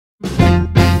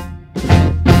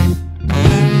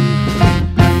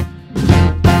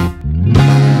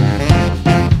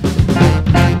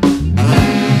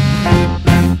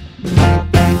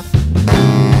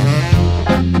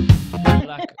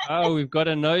we've got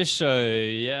a no-show.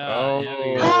 Yeah. Oh,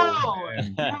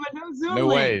 man. you have a no Zoom No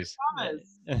link, ways.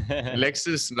 promise.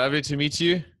 Alexis, lovely to meet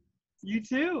you. You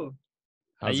too.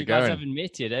 How's You it guys going? haven't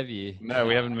met yet, have you? No,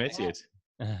 we haven't met yet.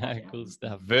 Cool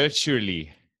stuff.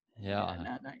 Virtually. Yeah.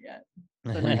 Not yet.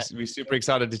 We're super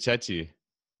excited to chat to you.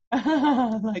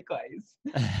 Likewise.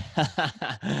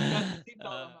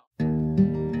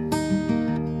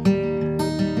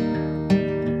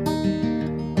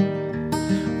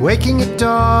 Waking at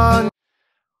dawn.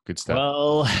 Good stuff.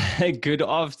 Well, good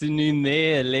afternoon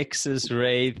there, Alexis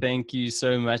Ray. Thank you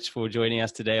so much for joining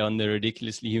us today on the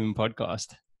Ridiculously Human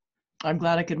podcast. I'm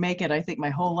glad I could make it. I think my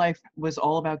whole life was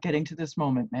all about getting to this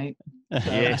moment, mate.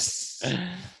 Yes.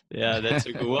 Yeah, that's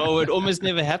so cool. Well, it almost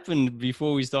never happened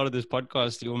before we started this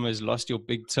podcast. You almost lost your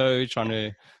big toe trying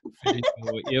to fit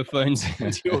your earphones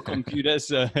into your computer.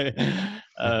 So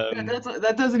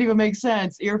that doesn't even make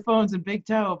sense. Earphones and big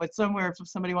toe, but somewhere, if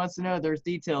somebody wants to know, there's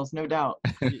details, no doubt.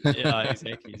 Yeah,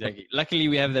 exactly. Luckily,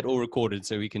 we have that all recorded,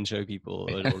 so we can show people.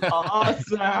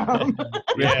 Awesome.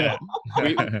 Yeah.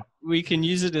 We can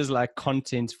use it as like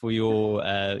content for your,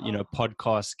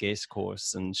 podcast guest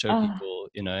course and show people,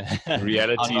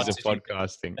 realities of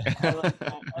podcasting.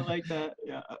 I like that.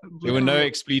 Yeah. There were no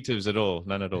expletives at all.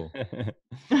 None at all.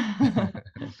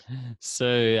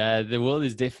 So the world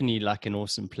is definitely like an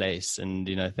awesome place. And,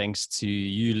 thanks to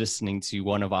you listening to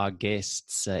one of our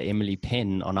guests, Emily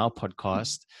Penn, on our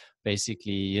podcast,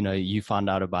 basically, you found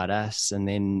out about us. And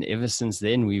then ever since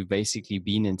then, we've basically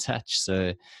been in touch.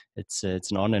 So it's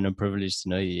an honor and a privilege to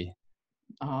know you.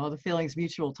 Oh, the feeling's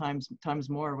mutual times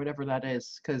more, whatever that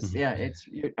is. Because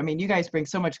you guys bring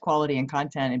so much quality and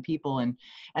content and people and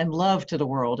love to the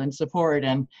world and support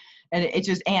and it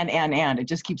just and it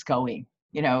just keeps going.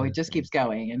 It just keeps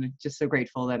going, and just so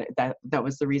grateful that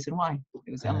was the reason why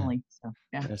it was Emily. So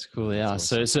yeah, that's cool. Yeah.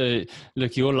 Awesome. So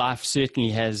look, your life certainly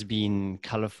has been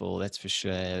colorful, that's for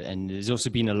sure, and there's also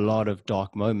been a lot of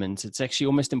dark moments. It's actually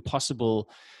almost impossible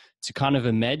to kind of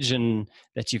imagine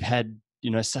that you've had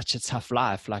such a tough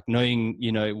life, like knowing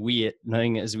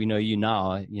as we know you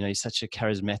now, you're such a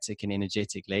charismatic and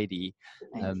energetic lady.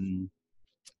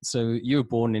 So you were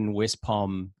born in West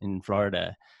Palm in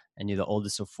Florida, and you're the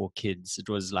oldest of 4 kids. It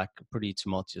was like pretty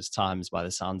tumultuous times by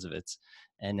the sounds of it.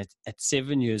 And at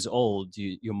 7 years old,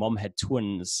 your mom had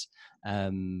twins,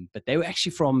 but they were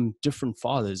actually from different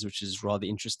fathers, which is rather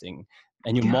interesting.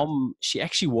 And your mom, she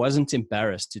actually wasn't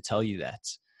embarrassed to tell you that.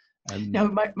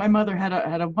 No, my mother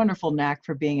had a wonderful knack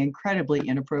for being incredibly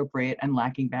inappropriate and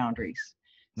lacking boundaries.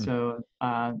 So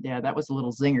that was a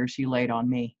little zinger she laid on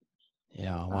me.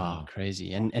 Yeah, wow,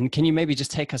 crazy. And can you maybe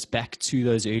just take us back to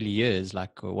those early years,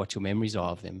 like what your memories are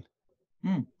of them?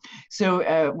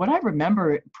 So what I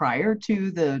remember prior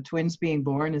to the twins being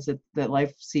born is that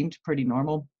life seemed pretty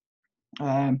normal.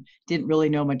 Didn't really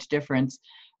know much difference.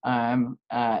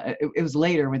 It was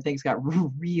later when things got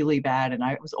really bad and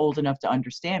I was old enough to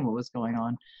understand what was going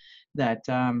on that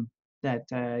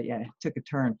it took a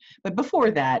turn. But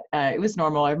before that, it was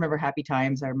normal. I remember happy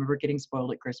times. I remember getting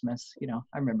spoiled at Christmas.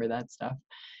 I remember that stuff.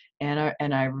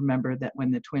 And I remember that when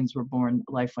the twins were born,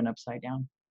 life went upside down.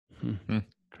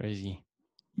 Crazy.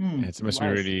 It must be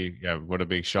really, what a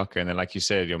big shock. And then, like you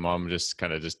said, your mom just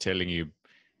telling you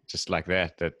just like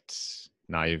that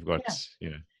now you've got,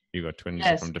 you got twins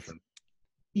from different.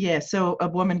 Yeah. So a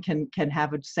woman can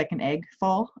have a second egg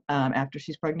fall after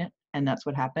she's pregnant. And that's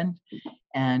what happened.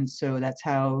 And so that's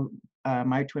how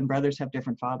my twin brothers have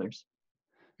different fathers.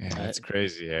 Yeah, that's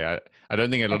crazy. Yeah. I don't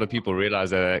think a lot of people realize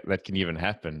that can even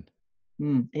happen.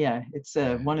 Yeah. It's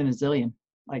 1 in a zillion,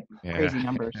 like crazy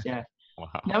numbers. Yeah.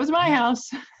 Wow. That was my house.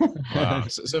 Wow.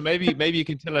 So maybe you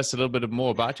can tell us a little bit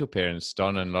more about your parents,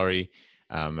 Don and Laurie,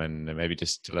 and maybe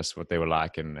just tell us what they were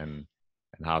like and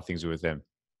how things were with them.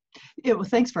 Yeah, well,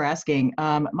 thanks for asking.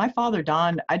 My father,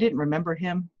 Don, I didn't remember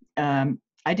him.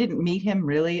 I didn't meet him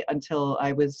really until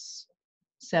I was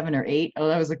 7 or 8. Oh,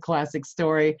 that was a classic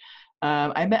story.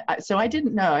 I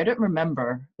don't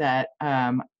remember that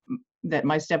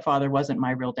my stepfather wasn't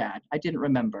my real dad. I didn't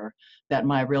remember that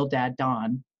my real dad,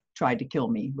 Don, tried to kill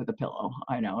me with a pillow.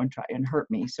 I know, and try and hurt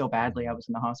me so badly I was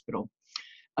in the hospital.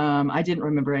 I didn't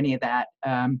remember any of that.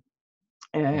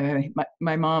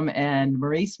 My mom and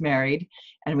Maurice married,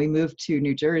 and we moved to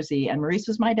New Jersey, and Maurice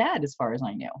was my dad as far as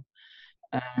I knew.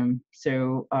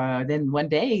 So then one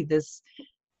day this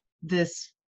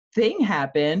thing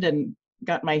happened and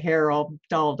got my hair all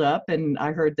dolled up, and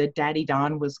I heard that Daddy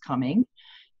Don was coming,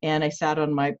 and I sat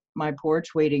on my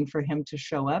porch waiting for him to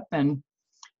show up, and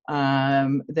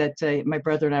that my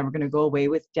brother and I were going to go away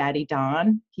with Daddy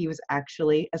Don. He was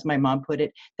actually, as my mom put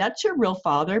it, that's your real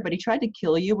father, but he tried to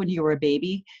kill you when you were a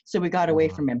baby, so we got away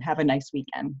from him. Have a nice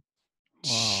weekend.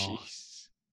 Wow.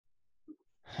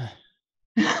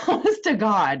 Honest to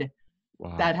God,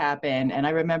 Wow. that happened. And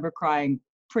I remember crying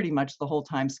pretty much the whole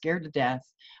time, scared to death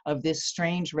of this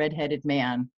strange redheaded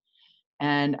man,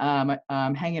 and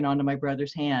hanging onto my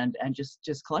brother's hand and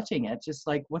just clutching it, just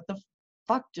like, what the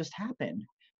fuck just happened?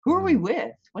 Who are we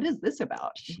with? What is this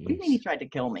about? Jeez. What do you mean he tried to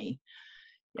kill me?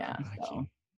 Yeah. So, So,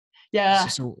 yeah.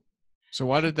 so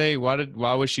why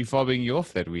was she fobbing you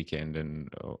off that weekend? And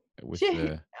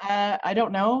I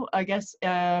don't know. I guess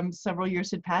several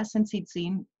years had passed since he'd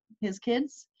seen his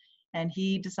kids, and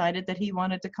he decided that he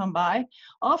wanted to come by.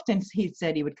 Often he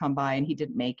said he would come by, and he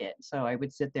didn't make it. So I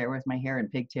would sit there with my hair in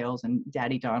pigtails, and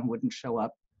Daddy Don wouldn't show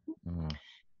up.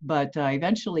 But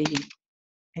eventually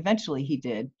he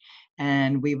did,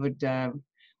 and we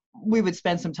would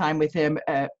spend some time with him.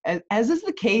 As is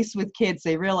the case with kids,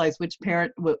 they realize which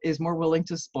parent is more willing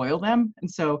to spoil them. And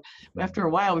so after a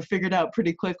while, we figured out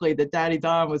pretty quickly that Daddy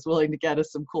Don was willing to get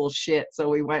us some cool shit. So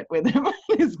we went with him.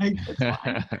 He's like, that's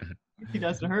fine. He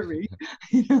doesn't hurt me.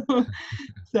 You know?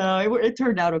 So it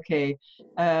turned out okay.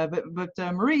 But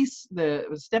Maurice, the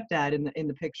stepdad in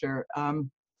the picture,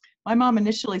 my mom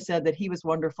initially said that he was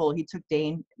wonderful. He took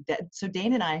Dane. So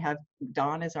Dane and I have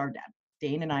Don as our dad.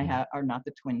 Dane and I are not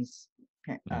the twins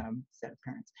set of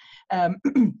parents.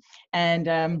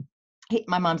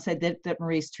 My mom said that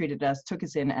Maurice took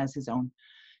us in as his own,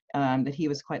 that he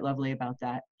was quite lovely about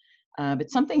that.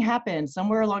 But something happened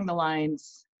somewhere along the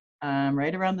lines,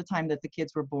 right around the time that the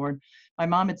kids were born. My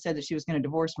mom had said that she was going to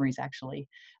divorce Maurice, actually.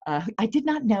 I did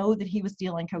not know that he was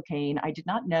dealing cocaine. I did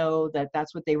not know that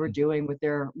that's what they were doing with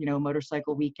their,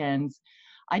 motorcycle weekends.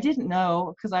 I didn't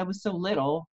know because I was so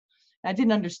little. I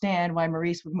didn't understand why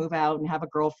Maurice would move out and have a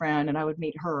girlfriend, and I would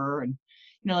meet her, and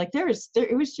it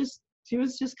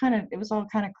was all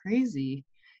kind of crazy,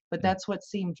 but that's what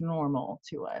seemed normal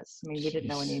to us. I mean, we didn't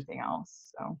know anything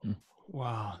else. So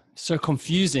wow, so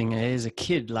confusing as a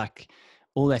kid, like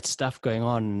all that stuff going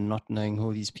on, not knowing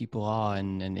who these people are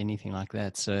and anything like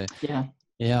that. So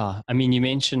yeah. I mean, you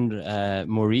mentioned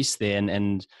Maurice there,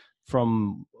 and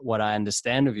from what I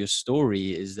understand of your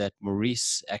story is that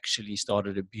Maurice actually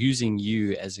started abusing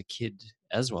you as a kid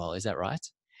as well. Is that right?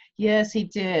 Yes, he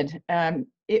did.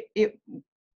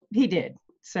 He did.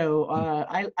 So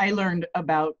I learned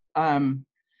about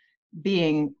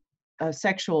being a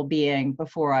sexual being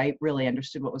before I really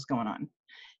understood what was going on.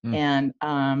 And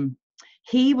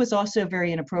he was also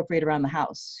very inappropriate around the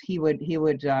house. He would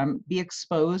be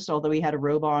exposed, although he had a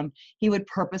robe on. He would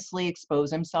purposely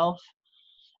expose himself.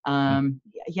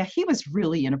 He was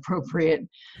really inappropriate.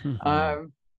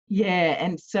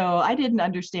 And so I didn't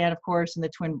understand, of course, and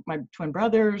my twin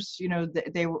brothers,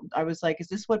 I was like, is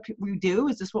this what we do?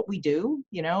 Is this what we do?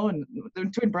 And the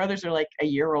twin brothers are like a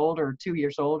year old or 2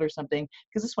 years old or something,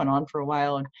 because this went on for a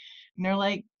while, and they're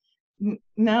like,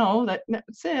 no,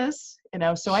 sis,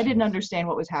 so I didn't understand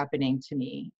what was happening to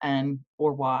me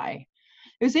or why.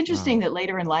 It was interesting that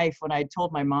later in life, when I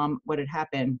told my mom what had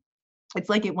happened, it's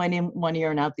like it went in one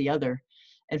ear and out the other.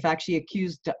 In fact, she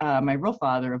accused my real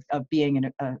father of being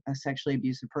a sexually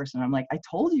abusive person. I'm like, I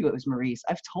told you it was Maurice.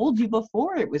 I've told you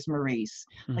before it was Maurice.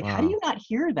 Like, how do you not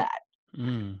hear that?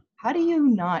 How do you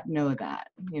not know that,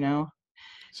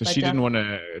 So she didn't want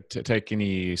to take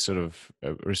any sort of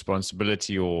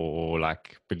responsibility or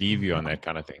like believe you on that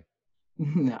kind of thing?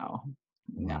 No.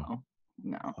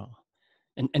 Oh.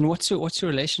 And what's your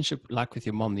relationship like with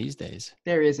your mom these days?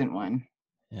 There isn't one.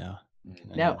 Yeah.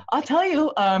 Now, I'll tell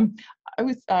you,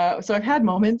 so I've had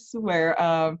moments where,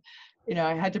 I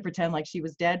had to pretend like she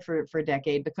was dead for a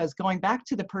decade, because going back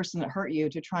to the person that hurt you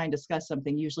to try and discuss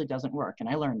something usually doesn't work. And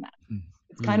I learned that.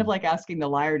 It's kind of like asking the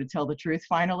liar to tell the truth.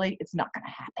 Finally, it's not going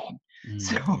to happen.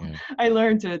 So I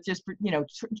learned to just,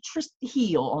 just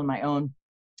heal on my own.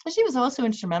 She was also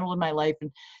instrumental in my life at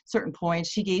certain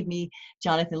points. She gave me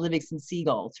Jonathan Livingston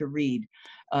Seagull to read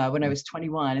when I was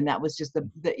 21, and that was just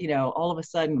all of a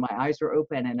sudden my eyes were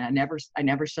open, and I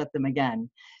never shut them again.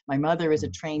 My mother is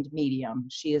a trained medium.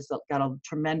 She has got a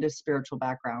tremendous spiritual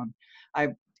background.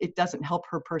 It doesn't help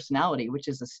her personality, which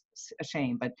is a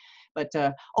shame. But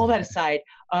all that aside,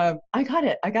 I got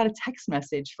a text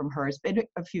message from her. It's been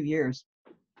a few years.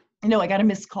 I got a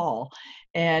missed call,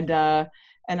 and I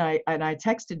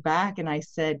texted back, and I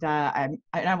said,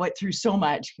 I went through so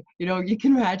much, you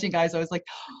can imagine, guys. I was like,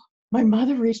 my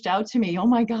mother reached out to me. Oh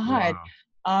my God.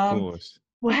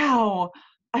 Wow.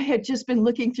 I had just been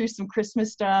looking through some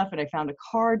Christmas stuff, and I found a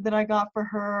card that I got for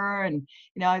her. And,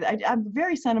 I'm a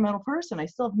very sentimental person. I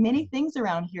still have many things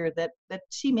around here that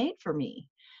she made for me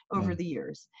over the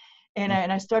years. And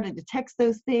I started to text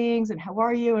those things, and how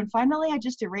are you? And finally I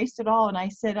just erased it all. And I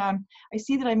said, I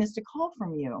see that I missed a call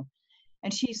from you.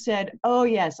 And she said, oh,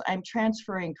 yes, I'm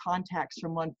transferring contacts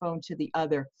from one phone to the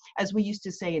other. As we used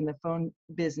to say in the phone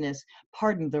business,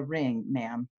 pardon the ring,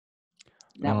 ma'am.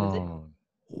 That was it.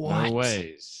 What? No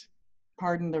ways.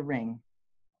 Pardon the ring.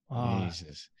 Oh,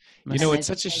 Jesus. You know, it's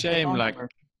such a shame. Like,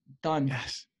 done.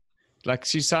 yes. Like,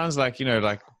 she sounds like, you know,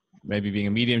 like maybe being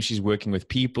a medium, she's working with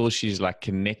people. She's like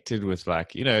connected with,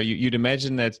 like, you know, you'd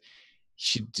imagine that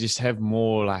she'd just have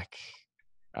more, like,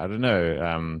 I don't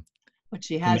know. What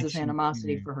she has is connection.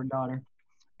 animosity for her daughter.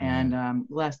 And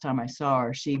last time I saw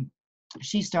her, she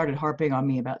started harping on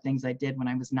me about things I did when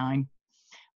I was 9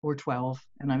 or 12.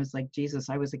 And I was like, Jesus,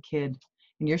 I was a kid.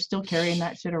 And you're still carrying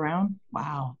that shit around?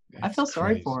 Wow. I feel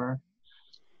sorry for her.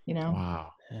 You know?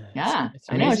 Wow. Yeah. It's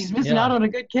I know. She's missing out on a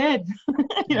good kid.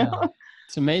 you know?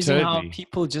 It's amazing how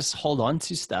people just hold on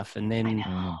to stuff and then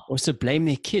also blame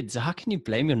their kids. How can you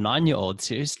blame your 9-year-old?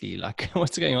 Seriously, like,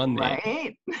 what's going on there?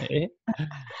 Right? Eh?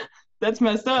 That's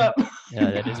messed up. Yeah,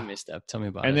 that is messed up. Tell me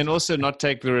about it. And then also not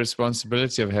take the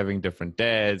responsibility of having different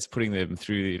dads, putting them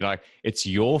through, like, it's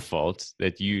your fault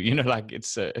that you know, like,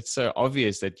 it's so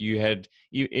obvious that you had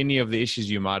any of the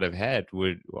issues you might have had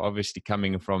were obviously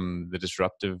coming from the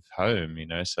disruptive home, you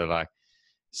know, so like,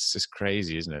 it's just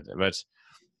crazy, isn't it? But,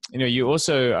 you know, you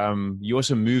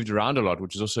also moved around a lot,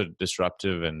 which is also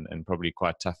disruptive and probably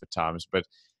quite tough at times. But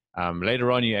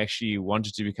later on, you actually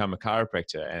wanted to become a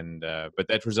chiropractor, and but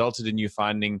that resulted in you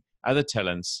finding other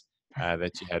talents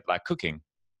that you had, like cooking.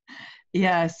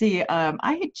 Yeah. See,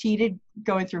 I had cheated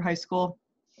going through high school.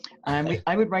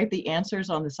 I would write the answers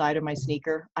on the side of my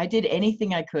sneaker. I did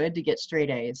anything I could to get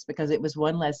straight A's because it was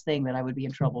one less thing that I would be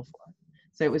in trouble for.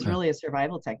 So it was really a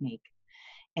survival technique.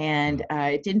 And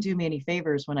it didn't do me any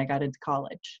favors when I got into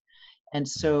college. And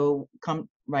so come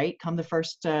the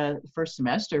first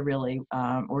semester, really,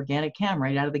 organic chem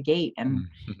right out of the gate. And,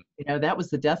 you know, that was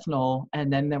the death knell.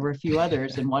 And then there were a few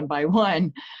others. And one by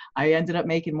one, I ended up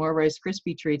making more Rice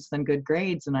Krispie treats than good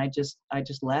grades. And I just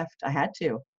left. I had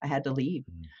to leave.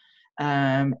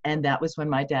 And that was when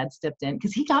my dad stepped in,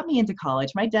 because he got me into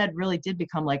college. My dad really did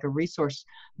become like a resource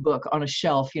book on a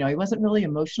shelf. You know, he wasn't really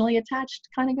emotionally attached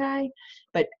kind of guy,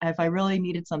 but if I really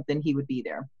needed something, he would be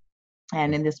there.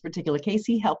 And in this particular case,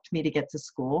 he helped me to get to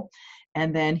school.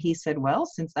 And then he said, well,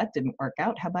 since that didn't work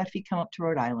out, how about if you come up to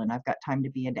Rhode Island? I've got time to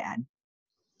be a dad.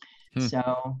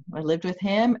 So I lived with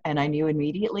him, and I knew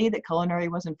immediately that culinary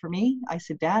wasn't for me. I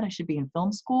said, Dad, I should be in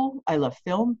film school. I love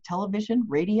film, television,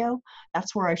 radio.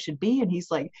 That's where I should be. And he's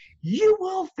like, you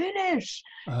will finish.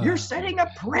 You're setting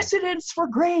a precedence for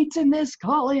grades in this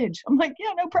college. I'm like,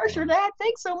 yeah, no pressure, Dad.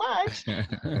 Thanks so much.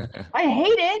 I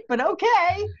hate it, but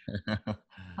okay.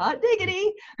 Hot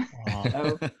diggity.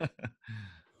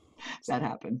 So that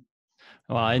happened.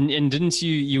 Well, and didn't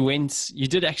you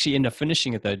did actually end up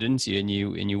finishing it though, didn't you?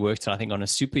 And you worked, I think, on a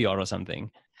super yacht or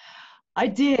something. I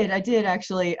did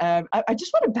actually. I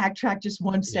just want to backtrack just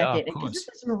one second, because this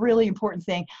is a really important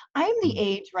thing. I'm the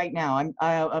age right now.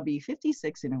 I'll be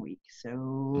 56 in a week.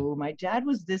 So my dad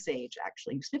was this age,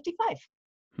 actually. He was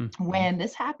 55 when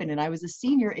this happened, and I was a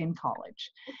senior in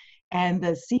college. And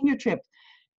the senior trip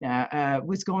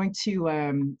was going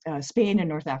to Spain and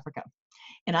North Africa.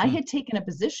 And I had taken a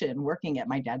position working at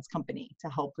my dad's company to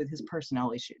help with his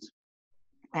personnel issues.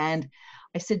 And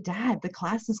I said, Dad, the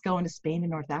class is going to Spain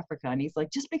and North Africa. And he's like,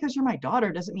 just because you're my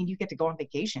daughter doesn't mean you get to go on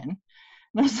vacation. And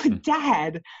I was like,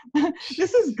 Dad,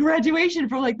 this is graduation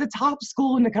for like the top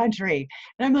school in the country.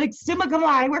 And I'm like, summa cum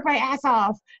laude, I work my ass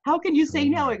off. How can you say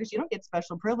no? Because you don't get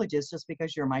special privileges just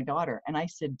because you're my daughter. And I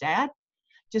said, Dad,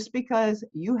 just because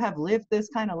you have lived this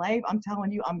kind of life, I'm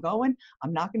telling you, I'm going.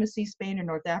 I'm not going to see Spain and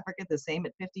North Africa the same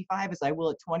at 55 as I will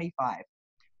at 25.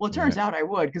 Well, it turns out I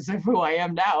would, because of who I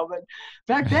am now. But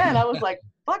back then, I was like,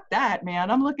 fuck that,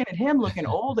 man. I'm looking at him looking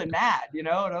old and mad, you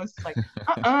know? And I was like,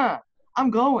 I'm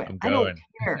going. I don't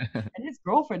care. And his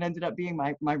girlfriend ended up being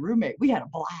my roommate. We had a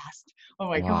blast. Oh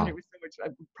my God, it was so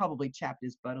much. I probably chapped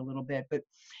his butt a little bit, but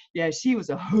yeah, she was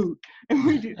a hoot. And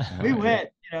we went,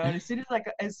 you know. And as soon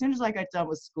as I got done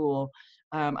with school,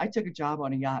 I took a job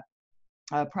on a yacht,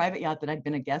 a private yacht that I'd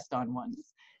been a guest on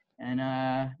once. And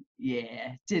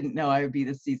didn't know I would be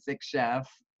the C6 chef.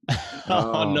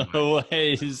 Oh, no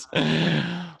ways.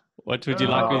 What would you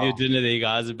like with your dinner there,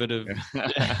 guys? A bit of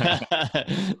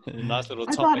nice little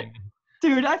topping.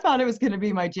 I thought it was going to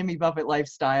be my Jimmy Buffett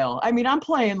lifestyle. I mean, I'm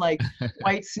playing like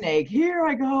White Snake. Here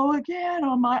I go again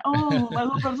on my own. My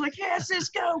little brother's like, yes,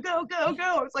 just go, go, go,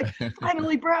 go. It's like,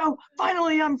 finally, bro,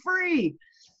 finally I'm free.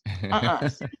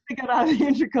 As soon as we got out of the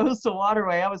Intracoastal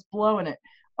Waterway, I was blowing it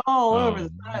all over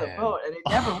the side of the boat, and it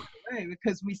never went away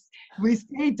because we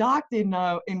stayed docked in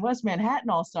West Manhattan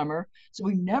all summer, so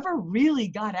we never really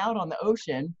got out on the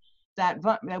ocean.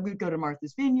 we'd go to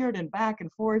Martha's Vineyard and back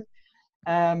and forth.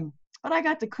 But I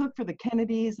got to cook for the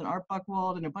Kennedys and Art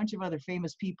Buchwald and a bunch of other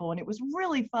famous people. And it was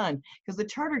really fun because the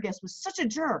charter guest was such a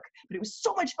jerk, but it was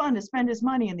so much fun to spend his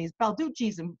money in these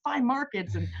Balducci's and fine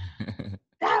markets. And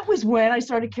that was when I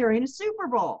started carrying a Super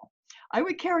Bowl. I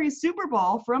would carry a Super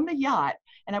Bowl from the yacht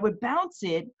and I would bounce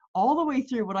it all the way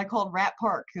through what I called Rat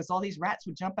Park because all these rats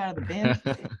would jump out of the bins.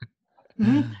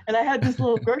 And I had this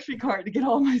little grocery cart to get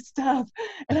all my stuff,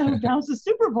 and I would bounce the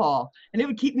Super Bowl, and it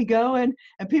would keep me going,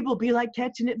 and people would be like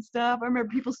catching it and stuff. I remember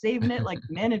people saving it, like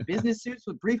men in business suits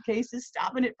with briefcases,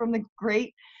 stopping it from the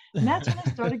grate, and that's when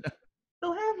I started.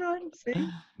 Still have one. See,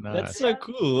 that's so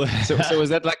cool. So was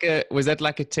that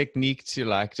like a technique to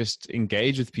like just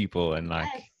engage with people and like?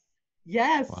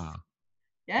 Yes. Wow.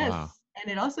 Yes, wow.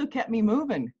 And it also kept me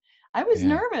moving. I was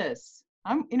nervous.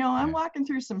 I'm walking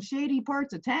through some shady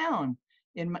parts of town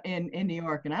in New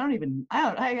York, and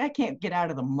I can't get out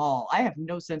of the mall. I have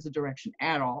no sense of direction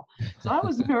at all. So I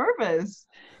was nervous.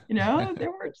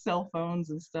 There weren't cell phones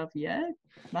and stuff yet.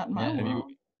 Not in my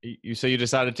world. So you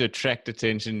decided to attract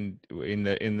attention in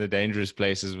the dangerous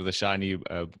places with a shiny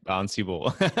bouncy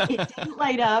ball. It didn't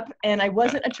light up, and I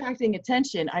wasn't attracting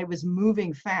attention. I was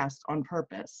moving fast on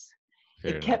purpose.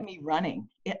 Fair enough. Kept me running.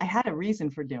 I had a reason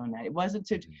for doing that. It wasn't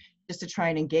just to try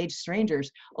and engage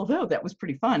strangers, although that was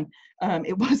pretty fun.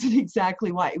 It wasn't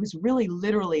exactly why. It was really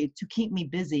literally to keep me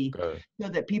busy so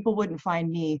that people wouldn't find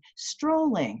me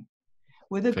strolling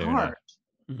with a cart.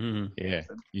 Mm-hmm. Yeah,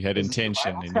 you had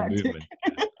intention in your movement.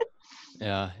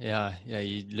 Yeah.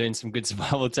 You learned some good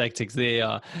survival tactics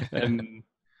there.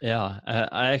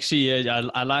 I actually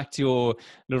I liked your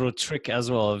little trick as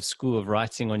well of school of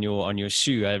writing on your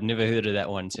shoe. I've never heard of that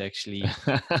one to actually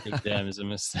take them as a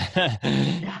mistake.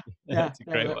 That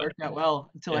worked out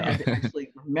well until I had to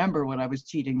actually remember what I was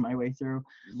cheating my way through.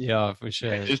 Yeah, for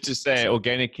sure. Just to say,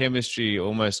 organic chemistry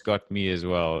almost got me as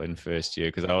well in first year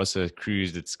because I also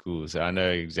cruised at school, so I know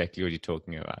exactly what you're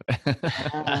talking about.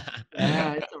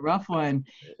 It's a rough one.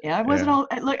 Yeah, I wasn't all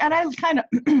look, and I kind of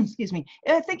excuse me.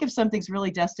 I think if something's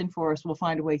really destined for us, we'll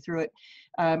find a way through it.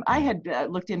 I had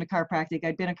looked into chiropractic.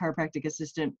 I'd been a chiropractic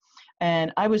assistant,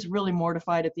 and I was really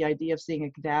mortified at the idea of seeing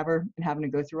a cadaver and having to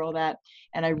go through all that.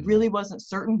 And I really wasn't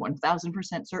certain,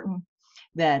 1,000% certain,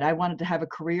 that I wanted to have a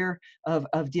career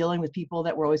of dealing with people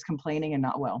that were always complaining and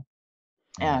not well.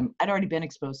 I'd already been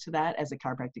exposed to that as a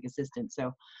chiropractic assistant.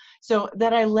 So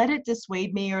that I let it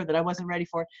dissuade me or that I wasn't ready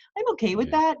for it, I'm okay with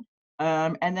that.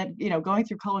 And then, going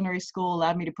through culinary school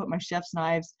allowed me to put my chef's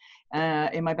knives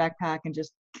in my backpack and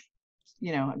just,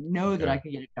 know that I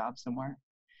could get a job somewhere.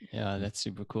 Yeah, that's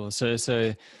super cool.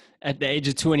 So at the age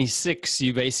of 26,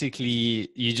 you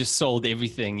just sold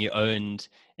everything you owned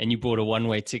and you bought a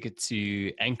one-way ticket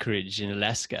to Anchorage in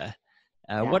Alaska.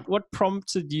 What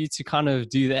prompted you to kind of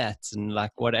do that, and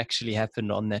like what actually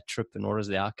happened on that trip, and what was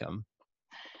the outcome?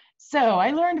 So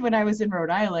I learned when I was in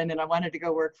Rhode Island and I wanted to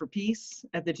go work for peace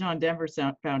at the John Denver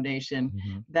Foundation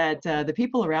that the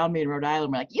people around me in Rhode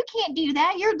Island were like, "You can't do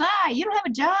that. You're a guy. You don't have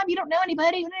a job. You don't know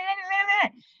anybody."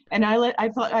 And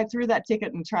I threw that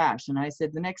ticket in the trash. And I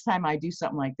said, the next time I do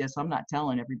something like this, I'm not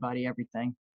telling everybody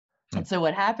everything. And so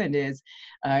what happened is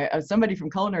somebody from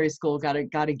culinary school got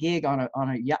a gig on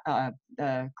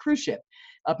a cruise ship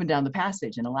up and down the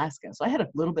passage in Alaska. So I had a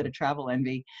little bit of travel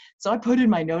envy. So I put in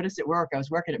my notice at work. I was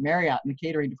working at Marriott in the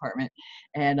catering department.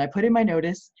 And I put in my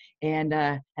notice and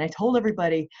I told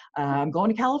everybody, I'm going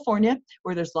to California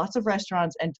where there's lots of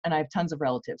restaurants and I have tons of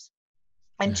relatives.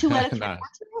 And 2 out of 3 were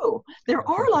true. There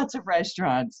are lots of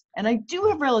restaurants. And I do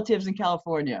have relatives in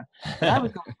California. And I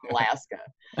was going to Alaska.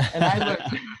 And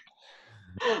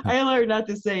I learned not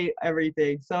to say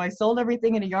everything. So I sold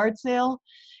everything in a yard sale.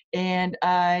 And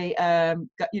I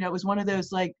got, it was one of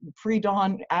those like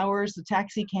pre-dawn hours. The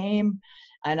taxi came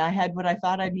and I had what I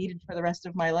thought I needed for the rest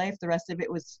of my life. The rest of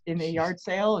it was in a yard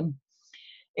sale. And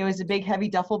it was a big, heavy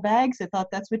duffel bag. So I thought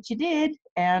that's what you did.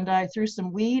 And I threw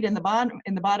some weed in the bottom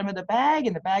of the bag,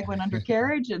 and the bag went under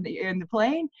carriage in the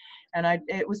plane. And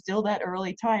it was still that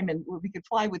early time, and we could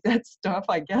fly with that stuff.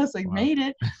 I guess I made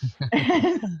it.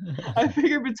 And I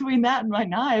figured between that and my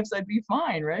knives, I'd be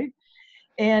fine, right?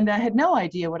 And I had no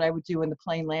idea what I would do when the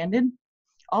plane landed.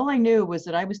 All I knew was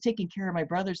that I was taking care of my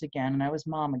brothers again, and I was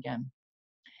mom again.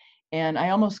 And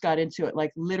I almost got into it,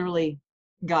 like literally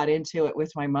got into it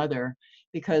with my mother,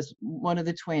 because one of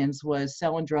the twins was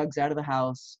selling drugs out of the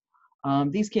house.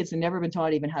 These kids had never been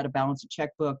taught even how to balance a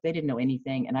checkbook. They didn't know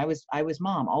anything. And I was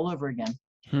mom all over again.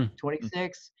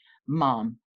 26,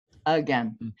 mom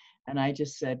again. And I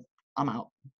just said, I'm out.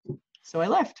 So I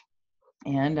left.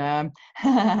 And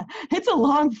it's a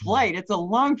long flight. It's a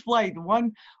long flight,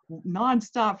 one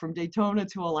nonstop from Daytona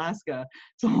to Alaska.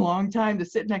 It's a long time to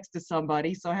sit next to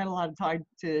somebody. So I had a lot of time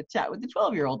to chat with the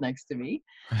 12-year-old next to me.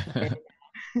 And,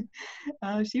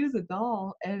 she was a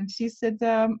doll, and she said,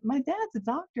 my dad's a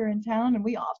doctor in town, and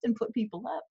we often put people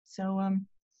up. So,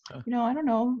 I don't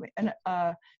know. And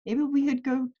maybe we could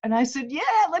go. And I said, yeah,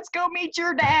 let's go meet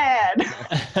your dad.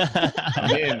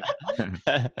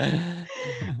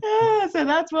 So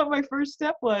that's what my first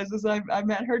step was, is I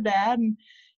met her dad, and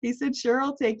he said, sure,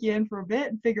 I'll take you in for a bit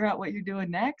and figure out what you're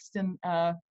doing next. And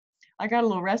I got a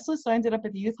little restless. So I ended up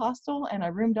at the youth hostel, and I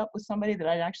roomed up with somebody that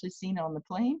I'd actually seen on the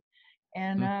plane.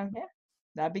 And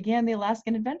that began the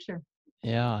Alaskan adventure.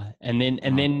 Yeah. And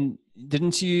then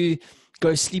didn't you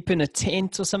go sleep in a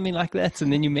tent or something like that?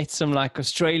 And then you met some like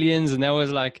Australians, and that was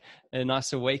like a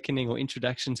nice awakening or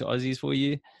introduction to Aussies for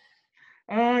you?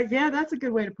 Yeah, that's a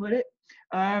good way to put it.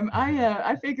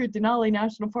 I figured Denali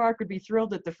National Park would be thrilled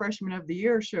that the Freshman of the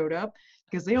Year showed up,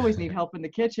 because they always need help in the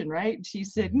kitchen, right? And she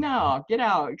said, no, get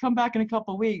out, come back in a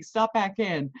couple of weeks, stop back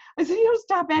in. I said, you don't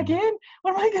stop back in?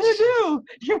 What am I gonna do?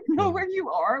 Do you know where you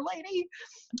are, lady?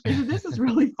 I said, this is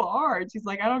really far. And she's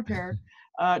like, I don't care.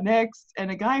 Next.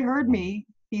 And a guy heard me.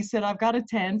 He said, I've got a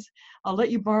tent. I'll let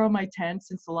you borrow my tent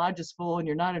since the lodge is full and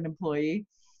you're not an employee.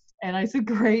 And I said,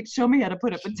 great, show me how to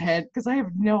put up a tent, because I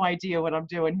have no idea what I'm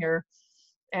doing here.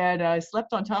 And I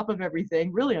slept on top of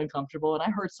everything, really uncomfortable. And I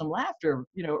heard some laughter,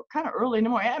 kind of early in the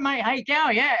morning. Hey, mate, how you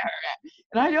going? Yeah.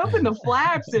 And I opened the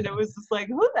flaps, and it was just like,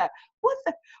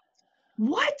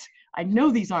 what? I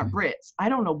know these aren't Brits. I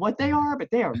don't know what they are, but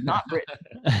they are not Brits.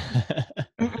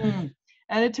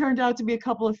 And it turned out to be a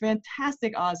couple of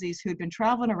fantastic Aussies who'd been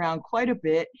traveling around quite a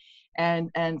bit.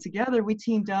 And together we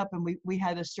teamed up, and we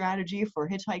had a strategy for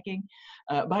hitchhiking.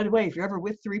 By the way, if you're ever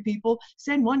with 3 people,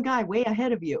 send one guy way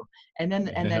ahead of you, and then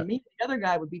me and the other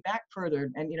guy would be back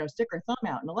further, and stick our thumb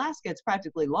out. In Alaska, it's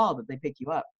practically law that they pick you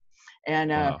up.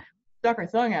 And stuck our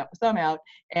thumb out,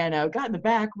 and got in the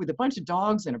back with a bunch of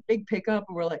dogs and a big pickup,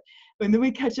 and we're like, and then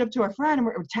we catch up to our friend, and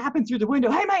we're tapping through the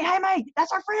window. Hey mate,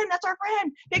 that's our friend,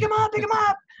 pick him up.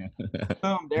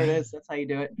 Boom, there it is. That's how you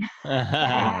do it.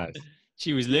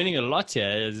 She was learning a lot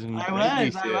here.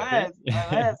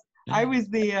 I was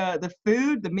the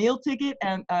food, the meal ticket,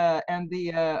 and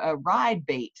the ride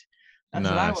bait. That's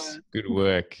what I was. Good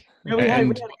work. Yeah, we had a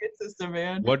good system,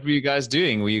 man. What were you guys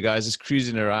doing? Were you guys just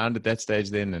cruising around at that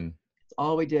stage then? And that's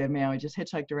all we did, man. We just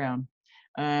hitchhiked around.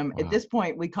 At this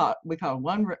point, we caught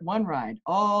one ride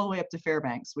all the way up to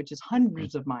Fairbanks, which is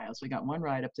hundreds of miles. We got one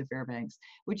ride up to Fairbanks,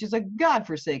 which is a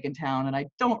godforsaken town, and I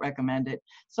don't recommend it.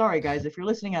 Sorry, guys, if you're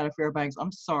listening out of Fairbanks,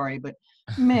 I'm sorry, but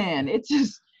man, it's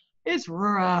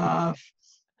rough.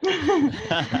 And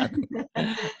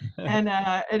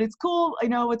it's cool.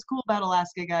 What's cool about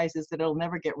Alaska, guys, is that it'll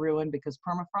never get ruined, because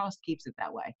permafrost keeps it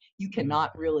that way. You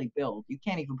cannot really build. You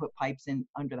can't even put pipes in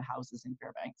under the houses in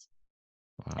Fairbanks.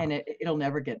 Wow. And it'll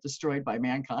never get destroyed by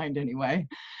mankind anyway.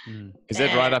 Is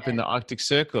that right up in the Arctic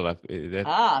Circle? I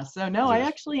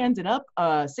actually ended up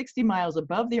 60 miles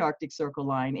above the Arctic Circle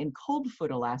line in Coldfoot,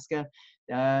 Alaska.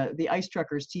 The Ice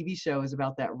Truckers TV show is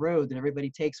about that road that everybody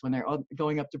takes when they're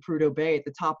going up to Prudhoe Bay at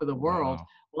the top of the world. Wow.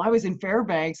 Well, I was in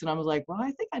Fairbanks, and I was like, well,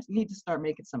 I think I need to start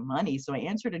making some money. So I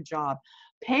answered a job.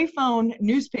 Payphone,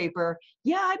 newspaper.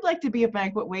 Yeah, I'd like to be a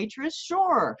banquet waitress.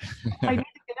 Sure. I need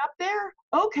to get up there?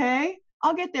 Okay.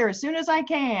 I'll get there as soon as I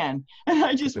can. And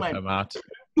I just went. I'm out.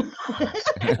 And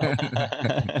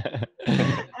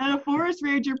a forest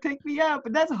ranger picked me up,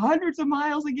 and that's hundreds of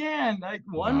miles again, like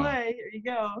one way. Here you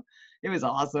go. It was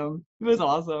awesome.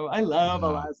 I love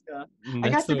Alaska. I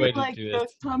got to be like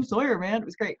Tom Sawyer, man. It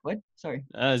was great. What? Sorry.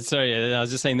 Sorry. I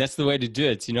was just saying that's the way to do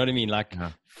it. You know what I mean? Like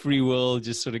free will,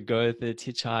 just sort of go with it,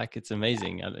 hitchhike. It's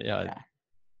amazing.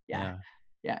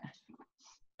 Yeah.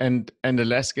 And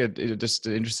Alaska, just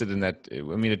interested in that. I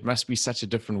mean, it must be such a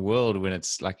different world when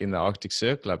it's like in the Arctic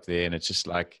Circle up there, and it's just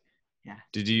like,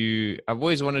 I've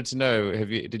always wanted to know,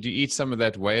 did you eat some of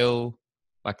that whale,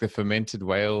 like the fermented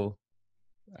whale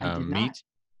meat?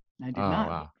 I did not.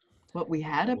 Wow. What we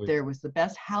had up there was the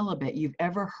best halibut you've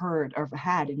ever heard or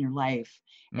had in your life.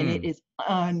 And it is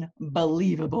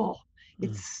unbelievable.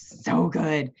 It's so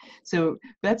good. So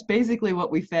that's basically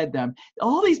what we fed them.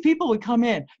 All these people would come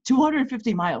in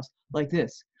 250 miles like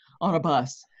this on a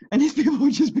bus. And these people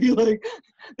would just be like,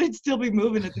 they'd still be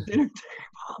moving at the dinner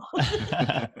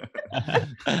table.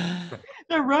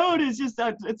 The road is just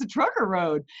it's a trucker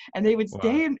road, and they would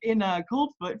stay Wow. in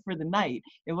Coldfoot for the night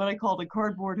in what I called a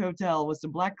cardboard hotel with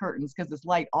some black curtains, because it's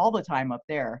light all the time up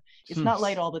there. It's not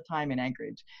light all the time in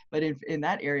Anchorage, but in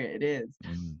that area it is.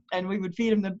 And we would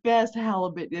feed them the best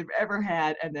halibut they've ever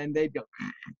had, and then they'd go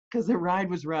because the ride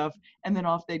was rough, and then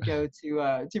off they'd go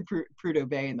to Prudhoe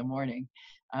Bay in the morning.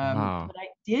 Wow. But I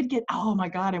did get, oh my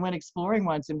God, I went exploring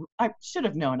once, and I should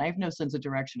have known. I have no sense of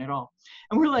direction at all.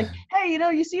 And we're like, hey,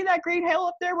 you see that green hill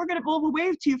up there? We'll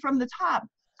wave to you from the top.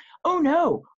 Oh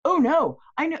no.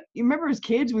 I know. You remember as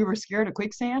kids, we were scared of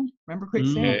quicksand? Remember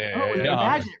quicksand? Yeah. We would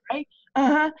imagine it,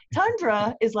 right?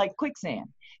 Tundra is like quicksand,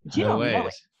 but you don't know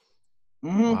it.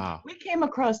 Wow. We came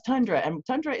across tundra, and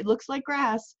tundra, it looks like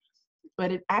grass,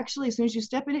 but it actually, as soon as you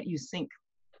step in it, you sink,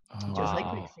 just like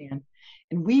quicksand.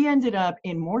 And we ended up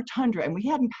in more tundra, and we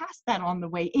hadn't passed that on the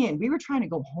way in. We were trying to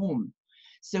go home.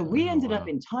 So we ended up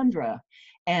in tundra,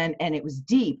 and it was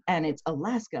deep, and it's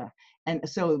Alaska. And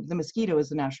so the mosquito is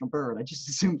the national bird. I just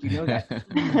assumed you know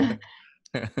that.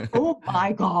 Oh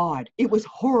my God. It was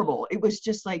horrible. It was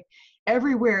just like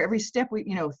everywhere, every step,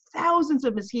 thousands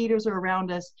of mosquitoes are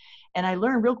around us. And I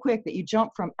learned real quick that you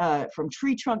jump from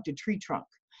tree trunk to tree trunk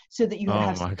so that you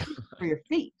have something for your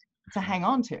feet to hang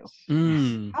on to.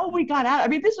 How we got out. I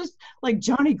mean, this was like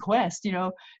Johnny Quest,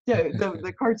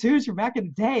 the cartoons from back in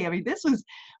the day. I mean, this was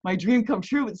my dream come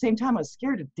true. At the same time, I was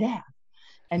scared to death.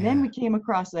 And then we came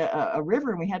across a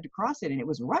river, and we had to cross it, and it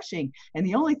was rushing. And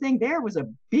the only thing there was a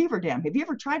beaver dam. Have you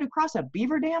ever tried to cross a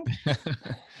beaver dam?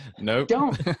 Nope.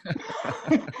 Don't.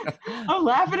 I'm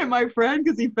laughing at my friend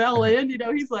because he fell in.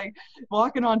 He's like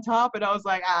walking on top, and I was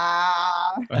like,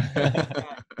 ah.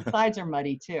 The sides are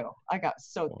muddy too. I got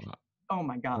so. Oh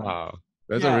my God. Wow.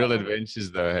 Those are real adventures,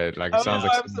 though. Like, it sounds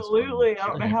like absolutely. I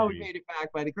don't know how we made it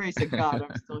back. By the grace of God,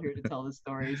 I'm still here to tell the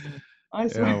stories. I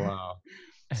swear. Oh, wow.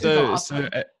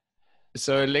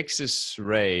 So Alexis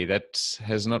Ray, that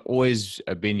has not always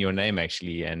been your name,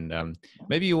 actually. And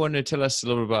maybe you want to tell us a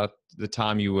little about the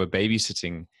time you were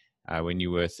babysitting when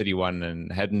you were 31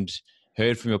 and hadn't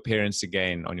heard from your parents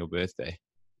again on your birthday.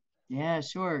 Yeah,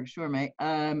 sure, mate.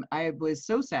 I was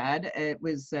so sad. It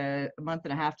was a month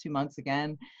and a half, 2 months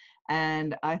again.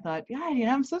 And I thought, God,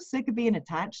 I'm so sick of being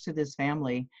attached to this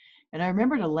family. And I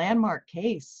remembered a landmark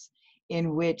case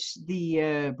in which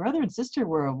the brother and sister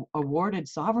were awarded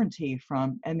sovereignty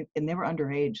from, and they were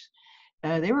underage.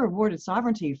 They were awarded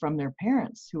sovereignty from their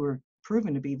parents, who were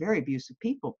proven to be very abusive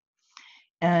people.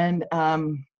 And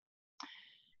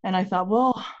I thought,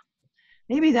 well,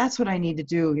 maybe that's what I need to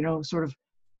do, sort of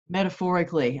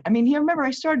metaphorically. I mean, remember,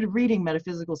 I started reading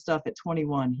metaphysical stuff at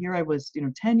 21. Here I was,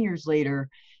 10 years later,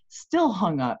 still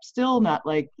hung up, still not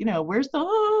like, where's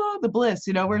the bliss,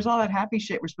 where's all that happy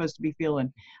shit we're supposed to be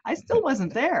feeling? I still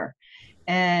wasn't there.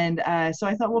 And so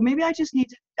I thought, well, maybe I just need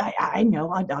to, I know,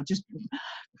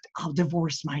 I'll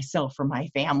divorce myself from my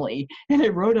family. And I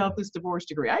wrote out this divorce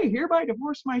decree. I hereby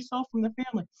divorce myself from the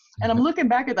family. And I'm looking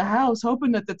back at the house,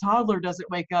 hoping that the toddler doesn't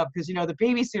wake up, because, the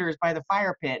babysitter is by the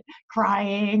fire pit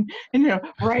crying and,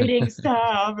 writing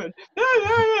stuff. And,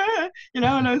 and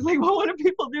I was like, well, what do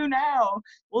people do now?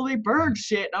 Well, they burn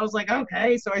shit. And I was like,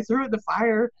 okay. So I threw it in the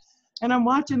fire. And I'm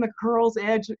watching the curls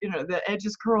edge, the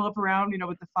edges curl up around,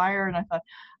 with the fire. And I thought,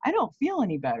 I don't feel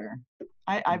any better.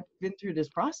 I've been through this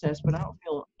process, but I don't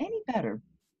feel any better.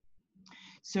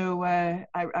 So I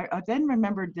then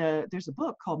remembered there's a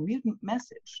book called Mutant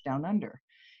Message Down Under.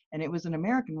 And it was an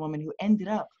American woman who ended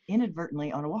up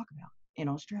inadvertently on a walkabout in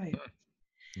Australia.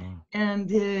 Wow. And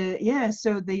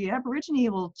so the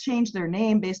Aborigine will change their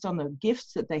name based on the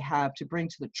gifts that they have to bring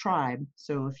to the tribe.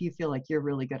 So if you feel like you're a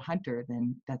really good hunter,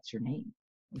 then that's your name,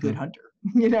 Good Hunter.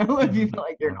 If you feel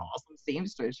like you're an awesome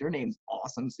seamstress, your name's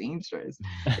Awesome Seamstress.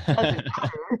 It doesn't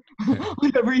matter.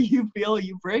 Whatever you feel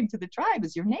you bring to the tribe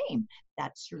is your name.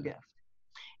 That's your gift.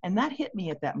 And that hit me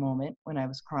at that moment when I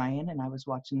was crying and I was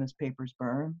watching those papers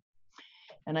burn.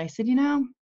 And I said,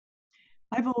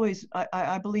 I've always,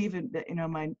 I believe in that,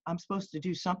 I'm supposed to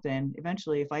do something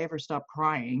eventually if I ever stop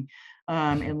crying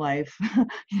in life,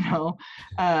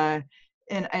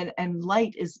 and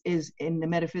light is in the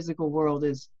metaphysical world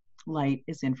is light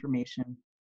is information,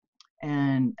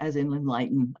 and as in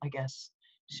enlighten, I guess,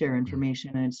 share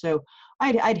information. And so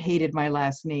I'd hated my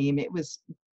last name. It was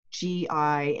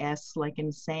G-I-S, like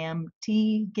in Sam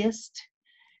T, Gist.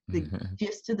 The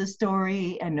gist of the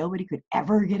story, and nobody could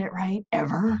ever get it right,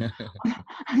 ever.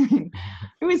 I mean,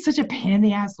 it was such a pain in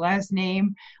the ass last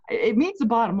name. It means the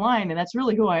bottom line, and that's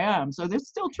really who I am. So that's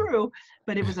still true,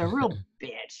 but it was a real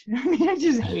bitch. I mean, I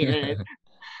just hated it.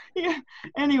 Yeah.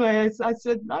 Anyway, I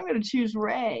said, I'm going to choose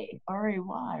Ray,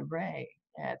 R-A-Y, Ray.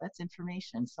 Yeah, that's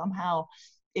information. Somehow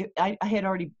I had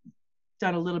already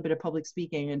done a little bit of public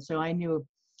speaking, and so I knew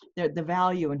the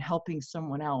value in helping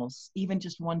someone else, even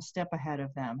just one step ahead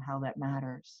of them, how that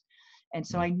matters. And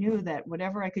so I knew that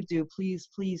whatever I could do, please,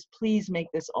 please, please make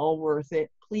this all worth it.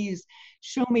 Please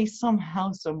show me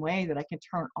somehow, some way that I can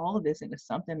turn all of this into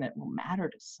something that will matter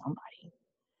to somebody.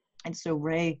 And so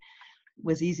Ray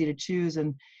was easy to choose.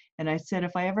 And I said,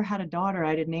 if I ever had a daughter,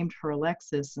 I'd have named her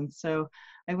Alexis. And so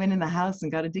I went in the house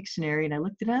and got a dictionary and I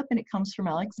looked it up, and it comes from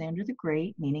Alexander the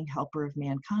Great, meaning helper of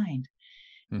mankind.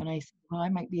 And I said, well, I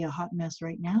might be a hot mess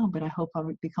right now, but I hope I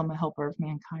would become a helper of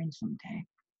mankind someday.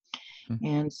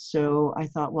 And so I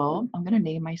thought, well, I'm going to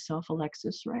name myself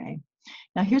Alexis Ray.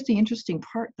 Now, here's the interesting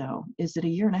part, though, is that a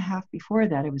year and a half before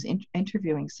that, I was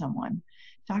interviewing someone.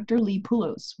 Dr. Lee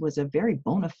Poulos was a very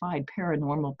bona fide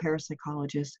paranormal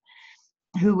parapsychologist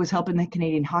who was helping the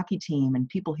Canadian hockey team and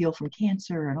people heal from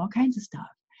cancer and all kinds of stuff.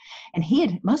 And he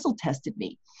had muscle tested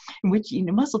me, which,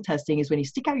 muscle testing is when you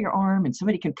stick out your arm and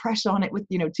somebody can press on it with,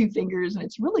 2 fingers, and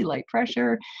it's really light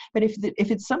pressure. But if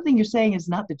it's something you're saying is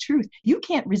not the truth, you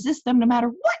can't resist them no matter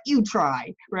what you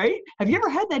try, right? Have you ever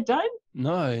had that done?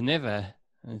 No, never.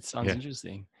 It sounds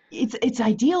interesting. It's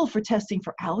ideal for testing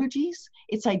for allergies.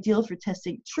 It's ideal for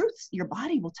testing truths. Your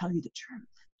body will tell you the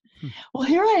truth. Well,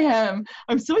 here I am.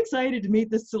 I'm so excited to meet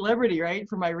this celebrity, right,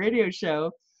 for my radio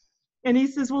show. And he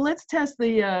says, well, let's test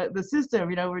the system,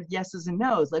 with yeses and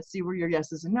nos. Let's see where your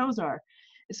yeses and nos are.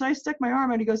 So I stuck my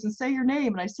arm out. He goes, and say your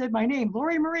name. And I said my name,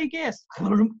 Lori Marie Gist.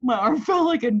 My arm felt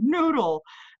like a noodle.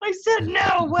 I said,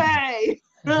 no way.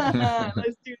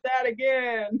 Let's do that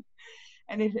again.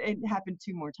 And it happened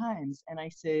 2 more times. And I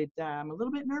said, I'm a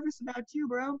little bit nervous about you,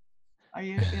 bro.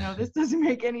 This doesn't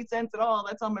make any sense at all.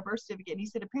 That's on my birth certificate. And he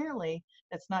said, apparently,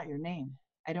 that's not your name.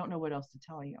 I don't know what else to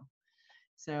tell you.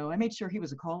 So I made sure he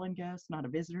was a call-in guest, not a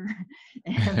visitor.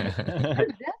 And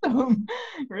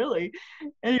really.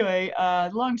 Anyway,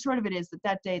 long short of it is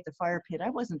that day at the fire pit, I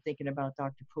wasn't thinking about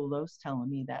Dr. Poulos telling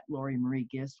me that Lori Marie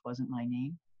Gist wasn't my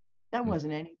name. That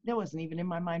wasn't even in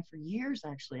my mind for years,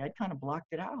 actually. I'd kind of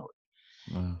blocked it out.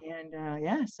 Wow.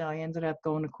 And so I ended up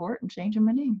going to court and changing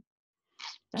my name.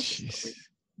 That's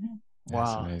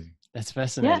wow. Amazing. That's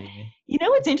fascinating. Yeah.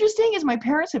 What's interesting is my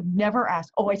parents have never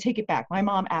asked. Oh, I take it back. My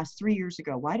mom asked 3 years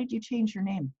ago, why did you change your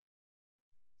name?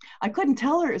 I couldn't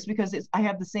tell her it's because I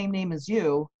have the same name as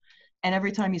you. And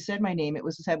every time you said my name, it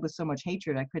was said with so much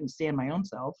hatred, I couldn't stand my own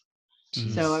self.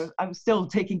 Jeez. So I was still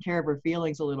taking care of her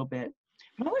feelings a little bit.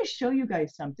 But I want to show you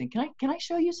guys something. Can I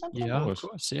show you something? Yeah, of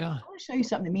course. Yeah. I want to show you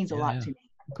something that means a lot to me.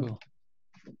 Cool.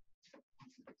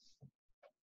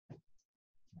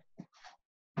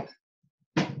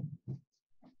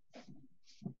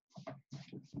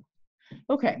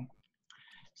 Okay,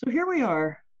 so here we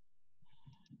are,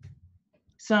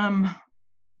 31,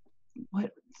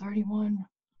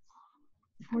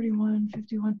 41,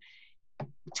 51,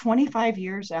 25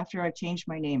 years after I changed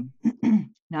my name.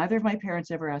 Neither of my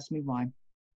parents ever asked me why.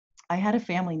 I had a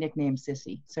family nickname,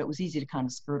 Sissy, so it was easy to kind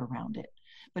of skirt around it.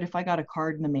 But if I got a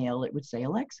card in the mail, it would say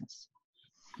Alexis.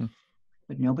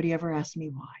 But nobody ever asked me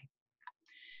why.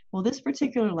 Well, this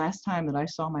particular last time that I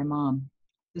saw my mom,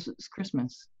 this was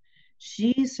Christmas,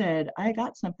 she said, I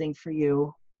got something for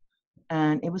you.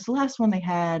 And it was the last one they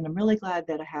had. And I'm really glad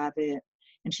that I have it.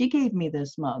 And she gave me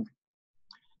this mug.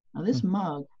 Now, this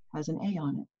mug has an A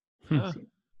on it.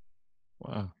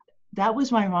 Wow. That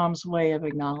was my mom's way of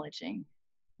acknowledging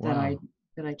that I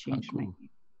changed my name.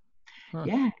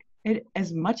 Yeah.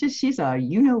 As much as she's a,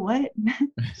 what?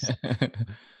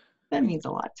 That means a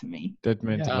lot to me. That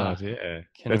meant a lot, yeah.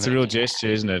 That's a real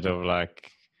gesture, isn't it? Of like,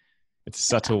 it's a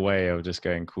subtle way of just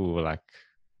going, cool, like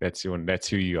that's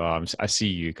who you are. I see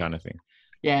you, kind of thing.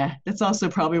 Yeah, that's also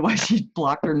probably why she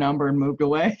blocked her number and moved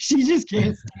away. She just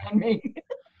can't stand me.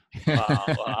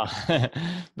 Wow.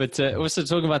 But also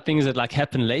talking about things that like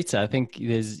happen later, I think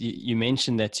you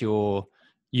mentioned that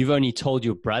you've only told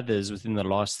your brothers within the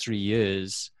last 3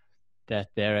 years that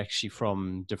they're actually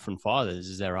from different fathers.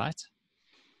 Is that right?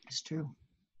 It's true.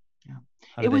 Yeah.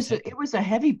 It was a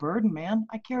heavy burden, man.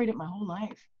 I carried it my whole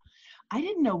life. I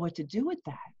didn't know what to do with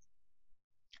that.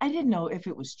 I didn't know if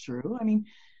it was true. I mean,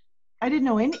 I didn't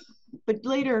know but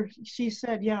later she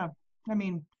said, yeah, I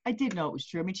mean, I did know it was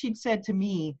true. I mean, she'd said to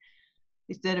me,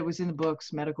 that it was in the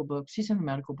books, medical books. She's in the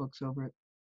medical books over it.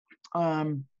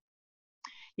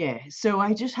 Yeah. So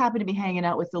I just happened to be hanging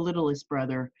out with the littlest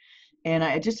brother. And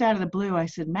I just out of the blue, I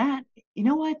said, Matt, you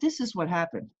know what? This is what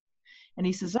happened. And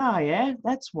he says, yeah,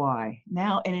 that's why.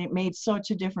 Now, and it made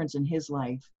such a difference in his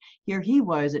life. Here he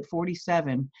was at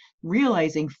 47,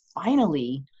 realizing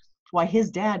finally why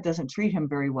his dad doesn't treat him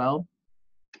very well.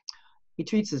 He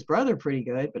treats his brother pretty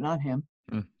good, but not him.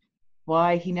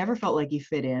 why he never felt like he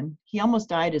fit in. He almost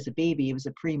died as a baby. He was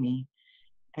a preemie.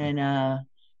 And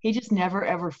he just never,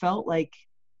 ever felt like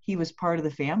he was part of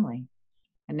the family.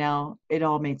 And now it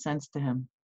all made sense to him.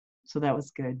 So that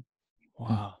was good.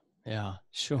 Wow. Yeah,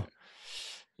 sure.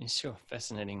 Yeah, sure.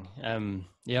 Fascinating.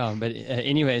 Yeah, but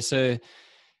anyway, so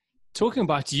talking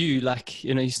about you, like,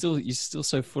 you know, you're still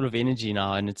so full of energy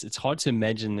now, and it's hard to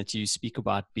imagine that you speak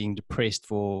about being depressed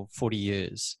for 40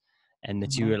 years and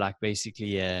that you were like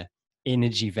basically a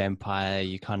energy vampire.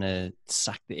 You kind of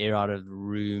suck the air out of the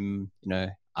room, you know,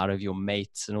 out of your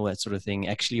mates and all that sort of thing.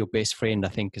 Actually, your best friend, I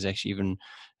think, has actually even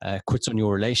quit on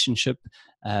your relationship.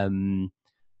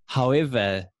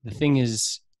 However, the thing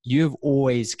is, you've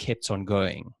always kept on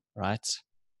going, right?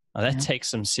 Now that takes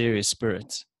some serious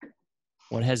spirit.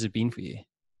 What has it been for you?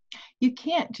 You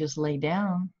can't just lay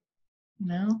down, you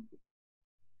know?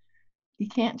 You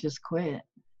can't just quit.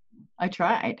 I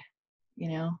tried, you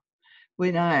know?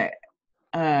 When I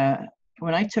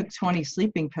took 20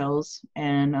 sleeping pills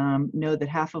and know that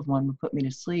half of one would put me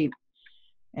to sleep,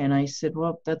 and I said,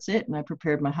 well, that's it. And I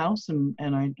prepared my house and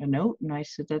a note, and I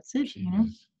said, that's it, you know?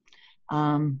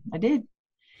 I did.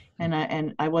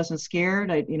 And I wasn't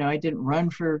scared. I didn't run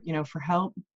for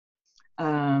help.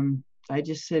 I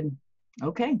just said,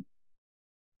 okay.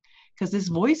 Because this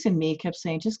voice in me kept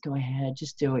saying, just go ahead,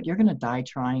 just do it. You're going to die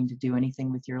trying to do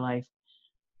anything with your life.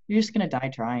 You're just going to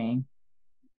die trying.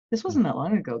 This wasn't that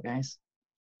long ago, guys.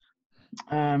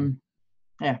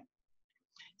 Yeah.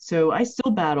 So I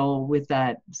still battle with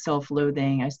that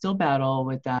self-loathing. I still battle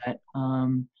with that,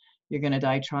 you're going to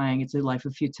die trying. It's a life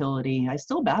of futility. I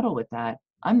still battle with that.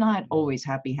 I'm not always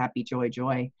happy,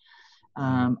 joy.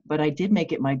 But I did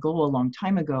make it my goal a long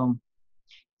time ago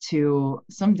to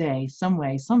someday, some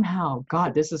way, somehow,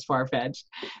 God, this is far-fetched,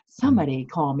 somebody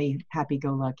call me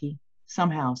happy-go-lucky,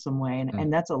 somehow, some way.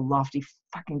 And that's a lofty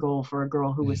fucking goal for a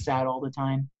girl who was sad all the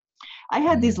time. I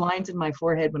had these lines in my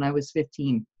forehead when I was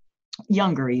 15,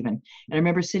 younger even. And I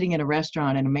remember sitting in a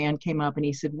restaurant and a man came up and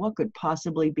he said, what could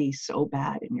possibly be so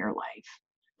bad in your life?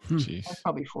 I was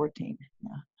probably 14. Yeah.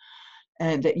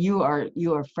 And that you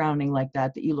are frowning like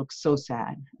that you look so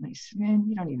sad. And I said, man,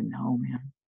 you don't even know, man.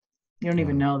 You don't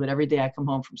even know that every day I come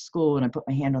home from school and I put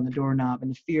my hand on the doorknob and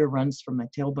the fear runs from my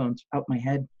tailbones out my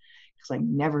head because I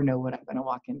never know what I'm going to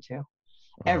walk into.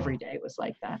 Every day was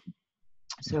like that.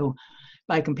 So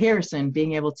by comparison,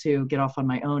 being able to get off on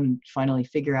my own and finally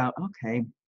figure out, okay,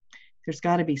 there's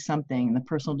got to be something. The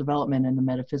personal development and the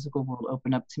metaphysical world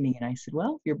opened up to me. And I said,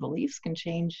 well, if your beliefs can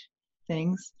change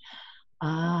things,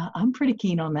 I'm pretty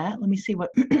keen on that. Let me see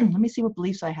what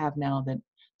beliefs I have now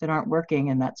that aren't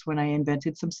working. And that's when I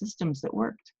invented some systems that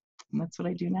worked. And that's what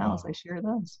I do now is I share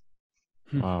those.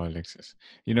 Wow, Alexis.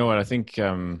 You know what? I think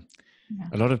a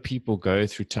lot of people go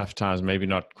through tough times, maybe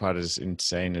not quite as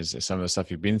insane as some of the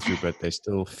stuff you've been through, but they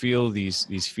still feel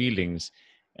these feelings.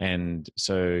 And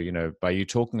so, you know, by you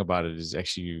talking about it is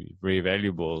actually very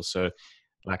valuable. So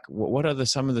like, what are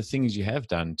some of the things you have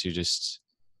done to just,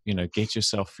 you know, get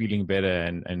yourself feeling better?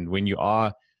 And when you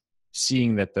are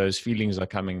seeing that those feelings are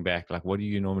coming back, like what do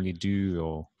you normally do?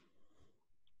 Or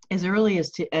as early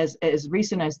as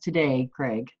recent as today,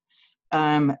 Craig,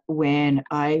 when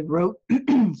I wrote,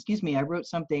 I wrote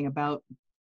something about,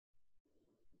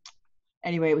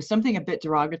 anyway, it was something a bit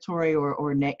derogatory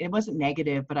or it wasn't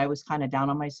negative, but I was kind of down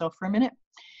on myself for a minute.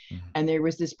 And there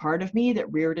was this part of me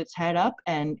that reared its head up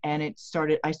and I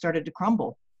started to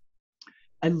crumble.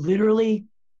 I literally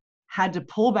had to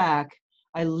pull back.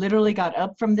 I literally got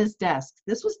up from this desk.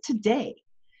 This was today.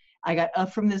 I got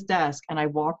up from this desk and I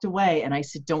walked away and I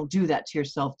said, don't do that to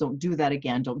yourself. Don't do that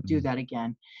again. Don't do that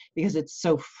again. Because it's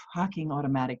so fucking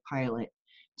automatic pilot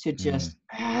to just,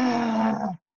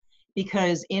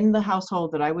 because in the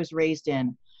household that I was raised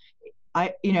in,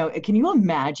 can you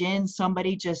imagine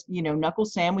somebody just, knuckle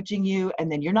sandwiching you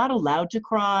and then you're not allowed to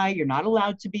cry. You're not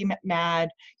allowed to be mad.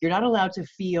 You're not allowed to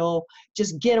feel,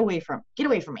 just get away from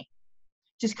me.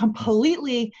 Just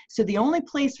completely. So the only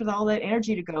place for all that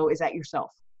energy to go is at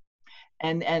yourself.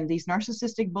 And these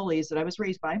narcissistic bullies that I was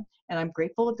raised by, and I'm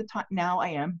grateful at the time, now I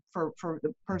am for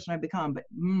the person I've become, but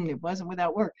it wasn't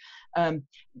without work.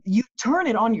 You turn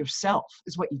it on yourself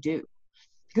is what you do,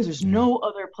 because there's no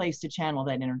other place to channel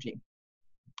that energy.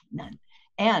 None.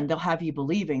 And they'll have you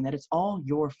believing that it's all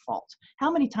your fault. How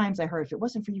many times I heard, if it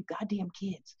wasn't for you goddamn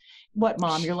kids, what,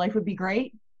 Mom, your life would be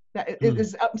great?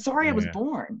 I'm sorry I was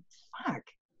born. Fuck.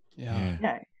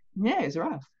 Yeah, it's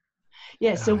rough.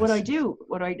 Yeah. So what do I do?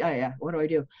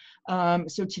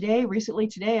 So recently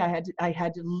today, I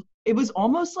had to, it was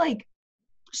almost like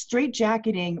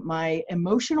straitjacketing my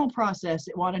emotional process.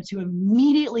 It wanted to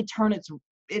immediately turn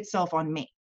itself on me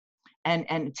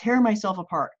and tear myself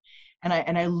apart.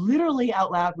 And I literally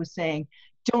out loud was saying,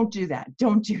 don't do that.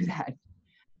 Don't do that.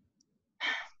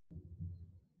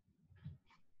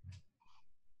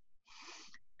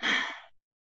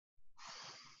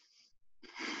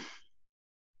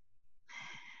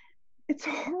 It's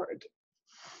hard.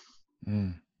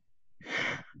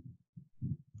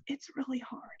 It's really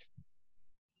hard.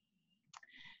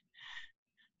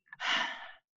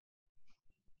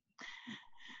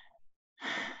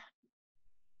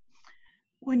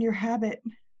 When your habit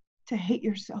to hate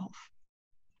yourself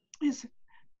is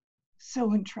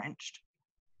so entrenched,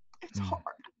 it's hard.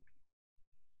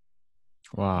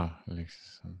 Wow,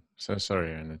 Alexis, I'm so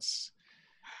sorry. And it's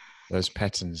those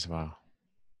patterns. Wow.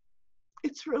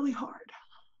 It's really hard.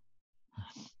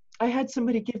 I had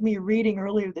somebody give me a reading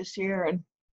earlier this year, and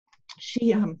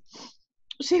she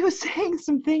was saying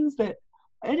some things that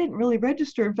I didn't really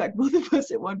register. In fact, both of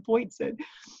us at one point said,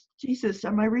 Jesus,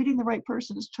 am I reading the right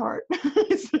person's chart?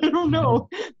 I said, I don't know.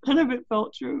 None of it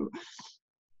felt true.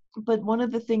 But one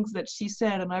of the things that she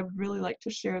said, and I would really like to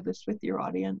share this with your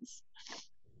audience,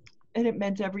 and it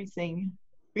meant everything,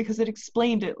 because it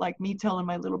explained it like me telling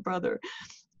my little brother,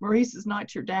 Maurice is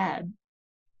not your dad.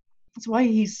 That's why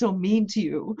he's so mean to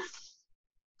you.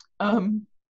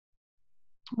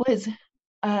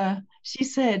 She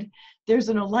said, there's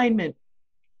an alignment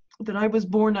that I was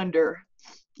born under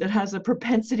that has a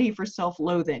propensity for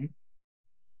self-loathing.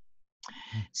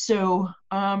 So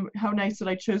how nice that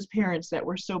I chose parents that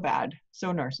were so bad,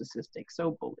 so narcissistic,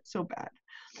 so bad.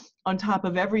 On top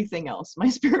of everything else, my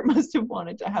spirit must have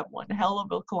wanted to have one hell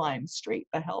of a climb straight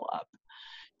the hell up,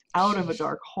 out of a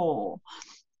dark hole,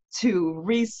 to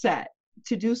reset,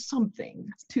 to do something,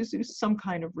 to do some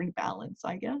kind of rebalance,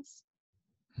 I guess.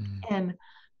 And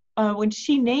when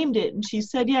she named it and she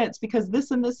said, yeah, it's because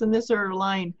this and this and this are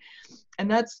aligned,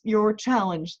 and that's your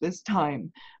challenge this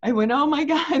time, I went, oh my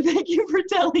God, thank you for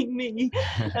telling me.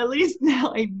 At least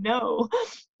now I know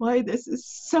why this is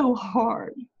so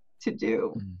hard to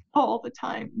do all the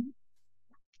time.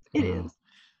 It is.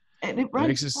 And it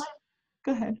runs.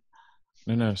 Go ahead.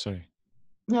 No, sorry.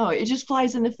 No, it just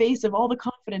flies in the face of all the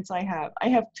confidence I have. I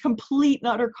have complete and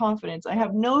utter confidence. I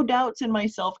have no doubts in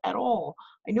myself at all.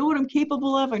 I know what I'm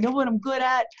capable of. I know what I'm good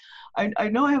at. I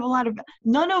know I have a lot of,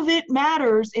 none of it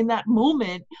matters in that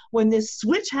moment when this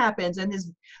switch happens and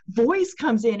this voice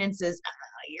comes in and says,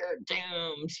 you're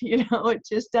doomed. You know, it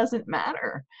just doesn't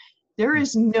matter. There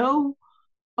is no,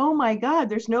 oh my God,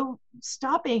 there's no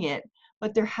stopping it.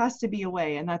 But there has to be a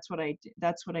way, and that's what I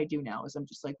do now. Is I'm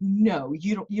just like, no,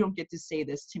 you don't get to say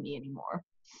this to me anymore,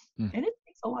 and it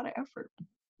takes a lot of effort.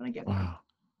 But I get wow.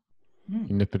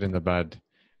 You nip it in the bud.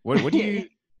 What do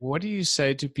you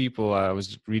say to people? I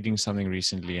was reading something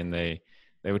recently, and they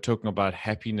were talking about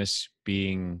happiness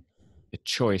being a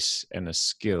choice and a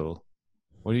skill.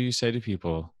 What do you say to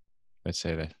people that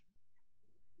say that?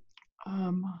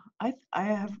 I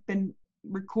have been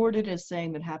recorded as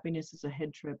saying that happiness is a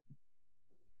head trip.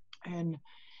 And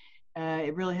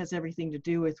it really has everything to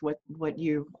do with what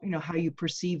you know, how you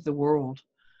perceive the world.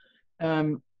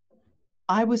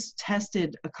 I was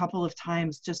tested a couple of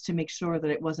times just to make sure that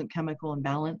it wasn't chemical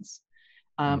imbalance.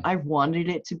 I wanted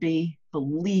it to be,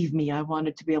 believe me, I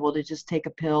wanted to be able to just take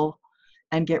a pill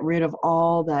and get rid of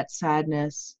all that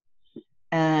sadness.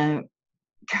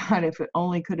 God, if it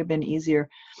only could have been easier.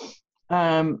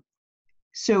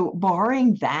 So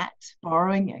barring a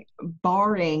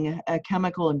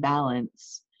chemical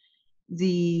imbalance,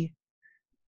 the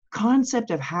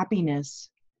concept of happiness,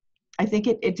 I think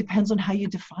it depends on how you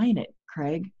define it,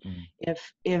 Craig.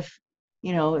 If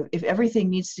you know, if everything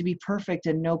needs to be perfect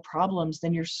and no problems,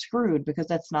 then you're screwed, because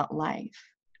that's not life.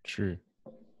 True.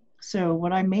 So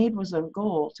what I made was a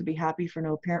goal to be happy for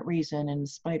no apparent reason in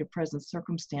spite of present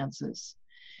circumstances.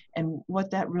 And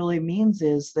what that really means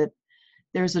is that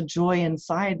there's a joy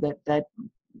inside that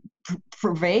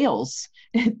prevails.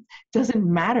 It doesn't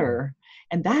matter.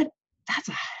 And that's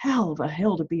a hell of a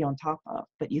hill to be on top of,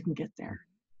 but you can get there.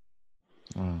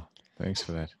 Oh, thanks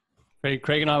for that.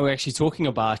 Craig and I were actually talking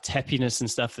about happiness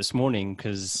and stuff this morning,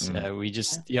 because we're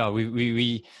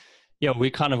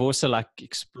kind of also like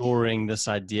exploring this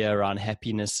idea around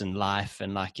happiness and life,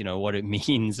 and like, you know, what it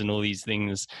means and all these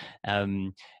things.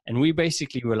 And we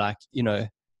basically were like, you know,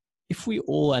 if we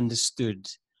all understood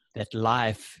that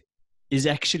life is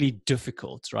actually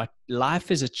difficult, right? Life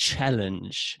is a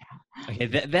challenge. Okay,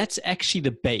 that's actually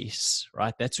the base,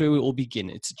 right? That's where we all begin.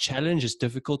 It's a challenge, it's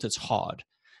difficult, it's hard.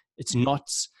 It's not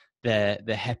the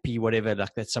happy whatever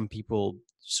like that some people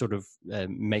sort of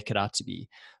make it out to be.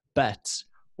 But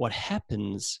what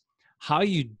happens, how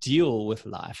you deal with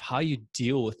life, how you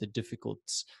deal with the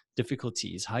difficulties,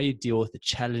 how you deal with the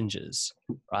challenges,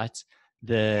 right?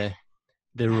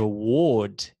 the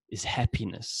reward is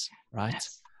happiness, right?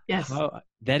 Yes.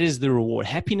 That is the reward.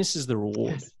 Happiness is the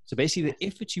reward. Yes. So basically the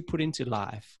effort you put into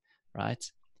life, right,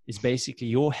 is basically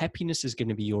your happiness is going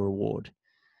to be your reward.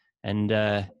 And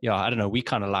I don't know, we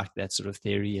kind of like that sort of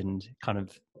theory, and kind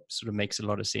of sort of makes a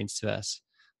lot of sense to us.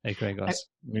 Hey, Gregos.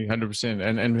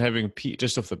 100%. And having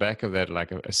just off the back of that,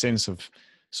 like a sense of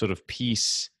sort of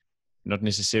peace, not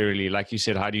necessarily, like you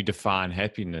said, how do you define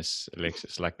happiness,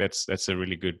 Alexis? Like that's a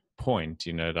really good point,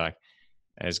 like,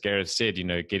 as Gareth said,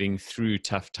 getting through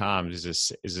tough times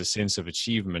is a sense of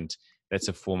achievement. That's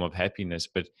a form of happiness.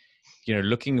 But,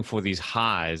 looking for these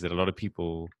highs that a lot of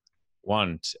people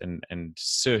want and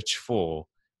search for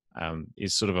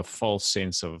is sort of a false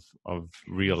sense of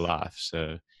real life.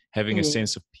 So having a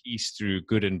sense of peace through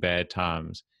good and bad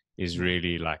times is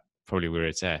really like probably where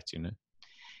it's at,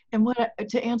 And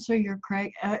to answer your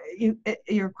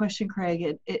question,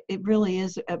 Craig, it really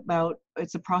is about,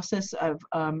 it's a process of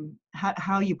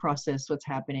how you process what's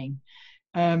happening.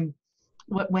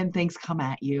 When things come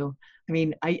at you. I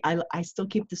mean, I still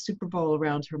keep the Super Bowl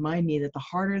around to remind me that the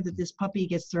harder that this puppy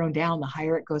gets thrown down, the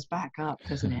higher it goes back up,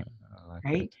 doesn't it? Like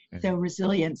right? Yeah. So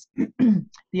resilience.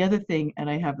 The other thing, and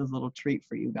I have this little treat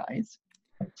for you guys,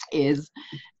 is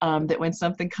that when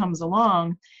something comes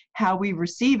along, how we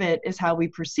receive it is how we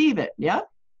perceive it. Yeah.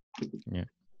 Yeah.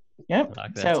 Yep.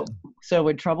 Like that. So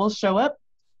when troubles show up,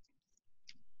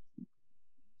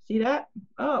 see that?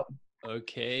 Oh.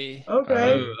 Okay.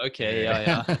 Okay. Oh, okay.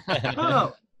 Yeah.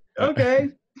 Oh. Okay.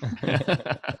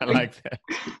 I like that.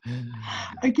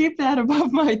 I keep that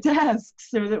above my desk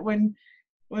so that when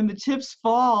the chips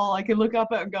fall, I can look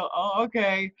up and go, oh,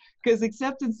 okay. Because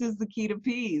acceptance is the key to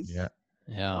peace. Yeah.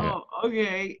 Yeah. Oh,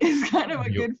 okay. It's kind of a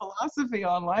good philosophy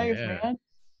on life, man.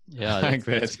 Yeah, like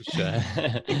that's for sure.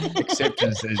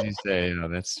 Acceptance, as you say,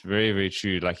 that's very, very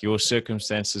true. Like your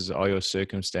circumstances are your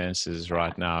circumstances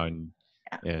right now. And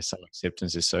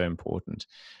self-acceptance is so important.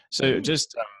 So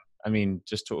just,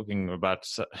 just talking about,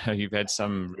 you've had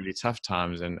some really tough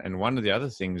times. And one of the other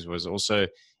things was also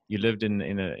you lived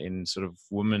in sort of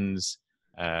women's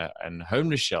and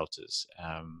homeless shelters.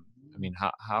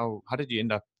 How did you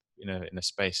end up in a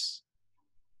space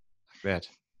like that?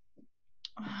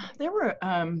 There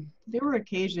were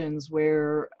occasions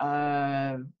where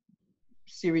a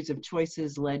series of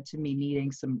choices led to me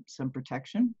needing some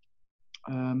protection.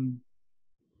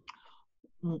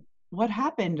 What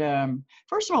happened?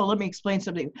 First of all, let me explain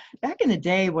something. Back in the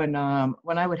day when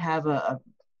I would have a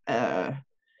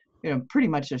pretty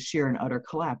much a sheer and utter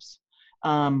collapse,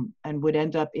 and would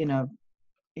end up in a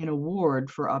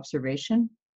ward for observation,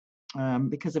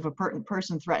 because if a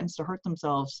person threatens to hurt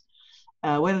themselves,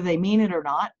 whether they mean it or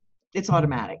not, it's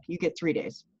automatic. You get 3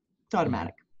 days. It's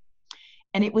automatic.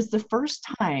 And it was the first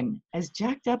time, as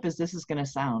jacked up as this is going to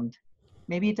sound,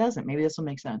 maybe it doesn't, maybe this will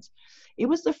make sense. It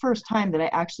was the first time that I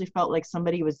actually felt like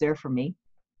somebody was there for me,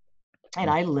 and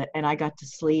I got to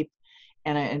sleep,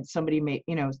 and somebody made,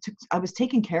 I was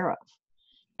taken care of.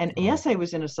 And yes, I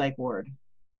was in a psych ward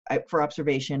for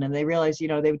observation, and they realized,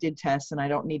 they did tests and I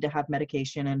don't need to have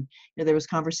medication, and there was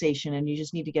conversation, and you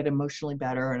just need to get emotionally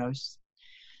better. And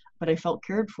but I felt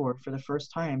cared for the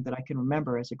first time that I can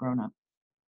remember as a grown-up.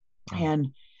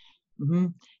 And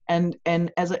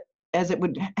as it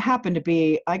would happen to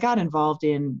be, I got involved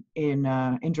in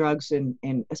drugs and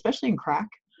especially in crack.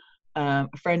 A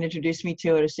friend introduced me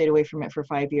to it. I stayed away from it for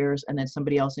 5 years, and then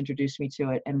somebody else introduced me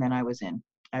to it, and then I was in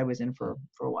for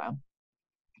a while.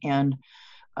 And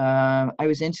I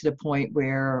was into the point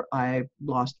where I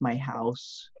lost my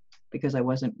house because I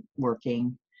wasn't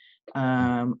working.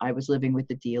 I was living with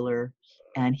the dealer,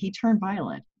 and he turned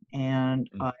violent, and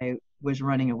I was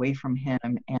running away from him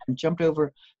and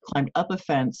climbed up a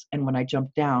fence. And when I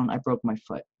jumped down, I broke my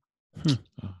foot.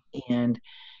 And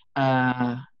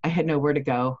I had nowhere to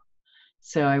go.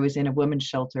 So I was in a women's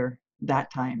shelter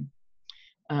that time.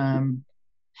 And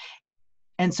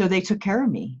so they took care of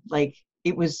me. Like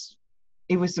it was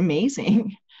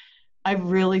amazing. I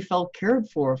really felt cared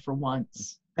for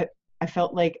once. I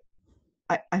felt like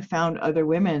I found other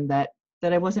women that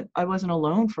I wasn't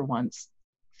alone for once,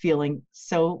 feeling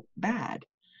so bad,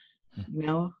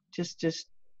 just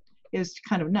it was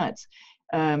kind of nuts.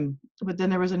 But then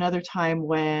there was another time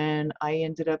when I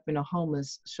ended up in a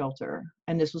homeless shelter,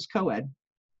 and this was co-ed,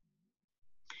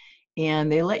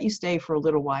 and they let you stay for a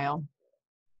little while.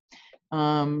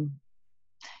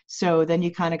 So then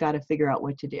you kind of got to figure out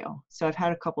what to do. So I've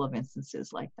had a couple of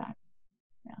instances like that.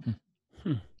 Yeah.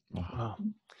 Wow.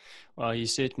 Well, you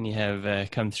certainly have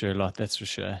come through a lot, that's for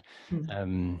sure. It's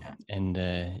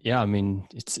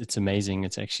amazing.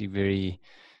 It's actually very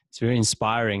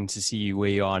inspiring to see where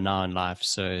you are now in life.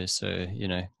 So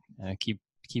keep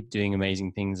doing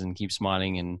amazing things and keep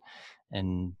smiling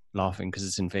and laughing, because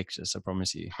it's infectious, I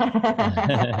promise you.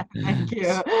 Thank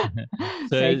you.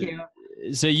 Thank you.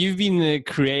 So you've been the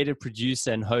creator,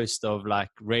 producer, and host of like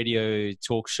radio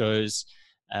talk shows.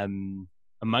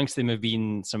 Amongst them have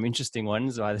been some interesting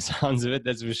ones by the sounds of it.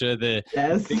 That's for sure. The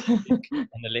Yes. and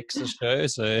Alexis show.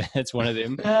 So that's one of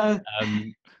them,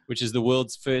 which is the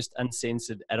world's first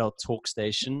uncensored adult talk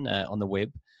station on the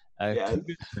web. Yes.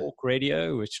 Cougar Talk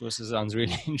Radio, which also sounds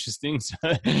really interesting. So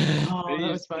that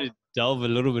was fun. Delve a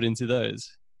little bit into those.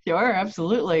 Sure,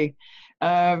 absolutely.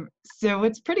 So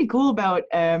what's pretty cool about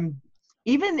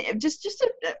even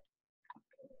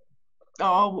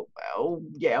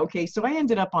okay. So I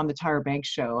ended up on the Tyra Banks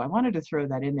show. I wanted to throw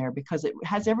that in there because it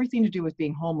has everything to do with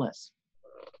being homeless.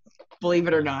 Believe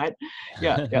it or not.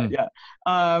 Yeah.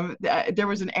 There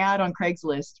was an ad on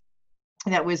Craigslist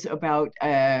that was about,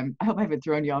 I hope I haven't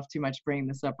thrown you off too much bringing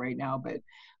this up right now, but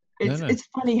it's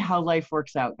funny how life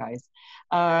works out, guys.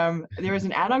 There was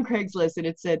an ad on Craigslist and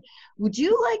it said, would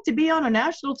you like to be on a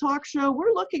national talk show?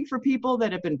 We're looking for people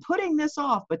that have been putting this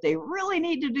off, but they really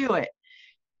need to do it.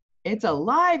 It's a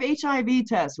live HIV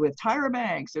test with Tyra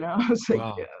Banks. And I was like,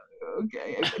 wow. Yeah,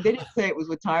 okay. They didn't say it was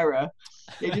with Tyra.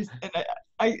 They just,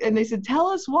 and they said, tell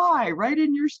us why, write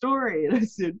in your story. And I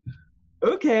said,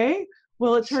 okay.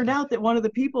 Well, it turned out that one of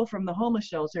the people from the homeless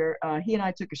shelter, he and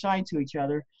I took a shine to each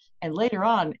other. And later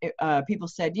on, people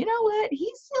said, you know what?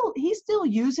 He's still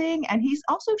using, and he's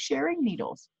also sharing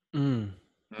needles. And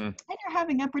you're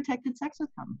having unprotected sex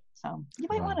with him. So you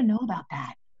might want to know about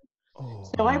that.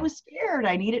 So I was scared.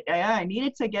 I needed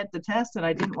to get the test, and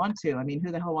I didn't want to. I mean,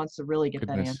 who the hell wants to really get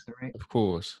that answer, right? Of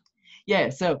course. Yeah.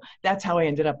 So that's how I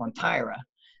ended up on Tyra,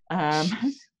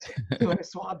 doing a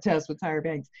swab test with Tyra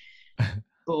Banks.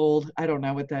 Bold. I don't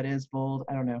know what that is. Bold.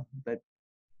 I don't know. But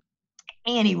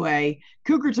anyway,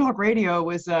 Cougar Talk Radio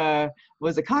was a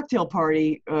cocktail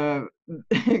party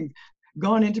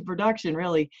going into production.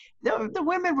 Really, the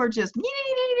women were just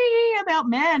about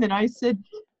men, and I said,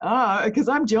 because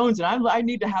I'm Jones and I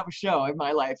need to have a show in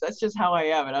my life. That's just how I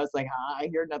am. And I was like, I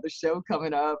hear another show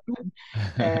coming up,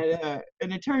 and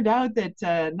it turned out that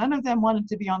none of them wanted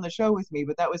to be on the show with me,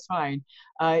 but that was fine.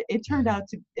 It turned out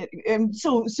to, and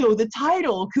so the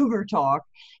title Cougar Talk,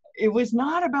 it was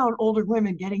not about older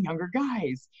women getting younger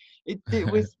guys.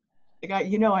 It was,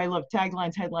 I love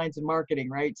taglines, headlines, and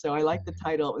marketing, right? So I liked the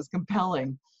title. It was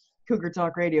compelling. Cougar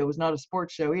Talk Radio was not a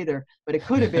sports show either, but it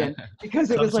could have been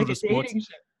because it was like a dating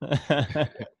show.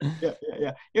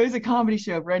 Yeah. It was a comedy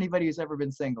show for anybody who's ever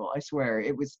been single. I swear.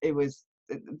 It was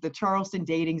the Charleston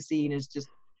dating scene is just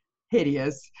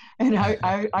hideous, and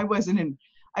I wasn't in.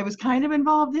 I was kind of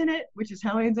involved in it, which is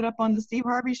how I ended up on the Steve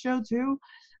Harvey show too.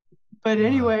 But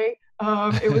anyway,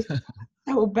 it was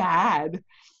so bad.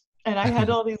 And I had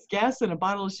all these guests and a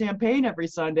bottle of champagne every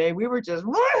Sunday. We were just,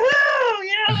 woohoo!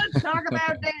 Yeah, let's talk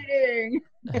about dating.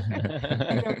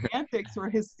 And our antics were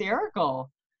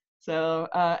hysterical. So,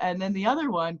 and then the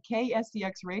other one,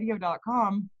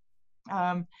 ksdxradio.com,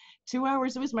 2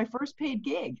 hours, it was my first paid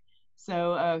gig.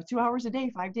 So 2 hours a day,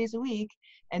 5 days a week.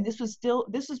 And this was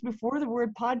before the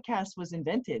word podcast was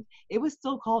invented. It was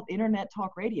still called Internet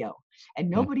Talk Radio. And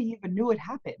nobody even knew it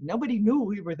happened. Nobody knew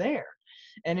we were there.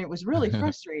 And it was really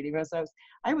frustrating because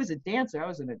I was a dancer. I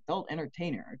was an adult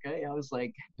entertainer. Okay. I was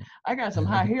like, I got some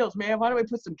high heels, man. Why don't we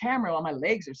put some camera on my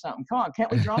legs or something? Come on. Can't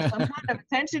we draw some kind of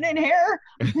attention in here?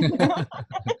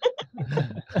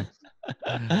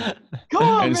 Come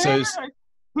on, and man.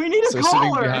 We need a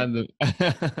caller.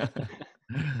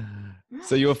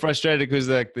 So you were frustrated because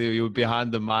you were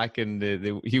behind the mic and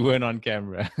you weren't on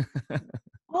camera.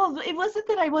 Well, it wasn't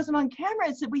that I wasn't on camera.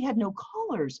 It's that we had no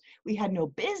callers. We had no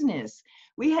business.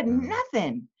 We had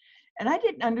nothing. And I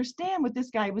didn't understand what this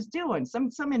guy was doing.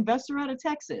 Some investor out of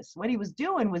Texas. What he was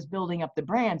doing was building up the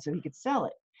brand so he could sell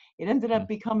it. It ended up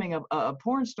becoming a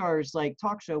porn star's like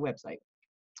talk show website.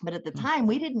 But at the time,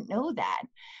 we didn't know that.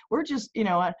 We're just,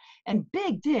 and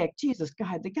Big Dick, Jesus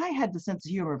God, the guy had the sense of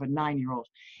humor of a 9-year-old.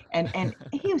 And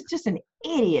he was just an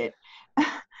idiot.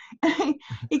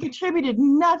 He contributed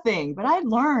nothing. But I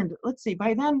learned, let's see,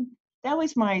 by then, that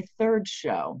was my third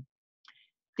show.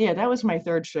 Yeah, that was my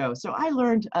third show. So I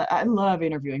learned, I love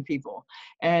interviewing people.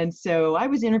 And so I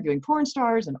was interviewing porn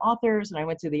stars and authors, and I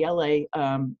went to the LA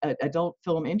Adult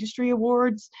Film Industry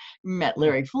Awards, met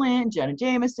Larry Flint, Jenna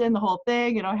Jameson, the whole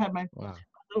thing. I had my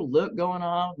little look going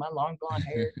on, my long blonde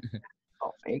hair.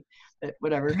 All fake, but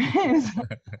whatever.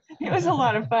 It was a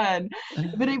lot of fun.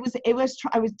 But I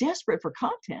was desperate for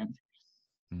content.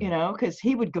 Because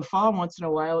he would guffaw once in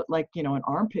a while, like, an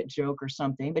armpit joke or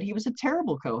something, but he was a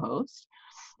terrible co-host.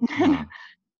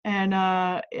 And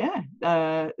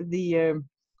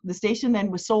The station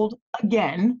then was sold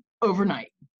again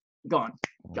overnight. Gone.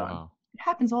 Wow. It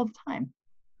happens all the time.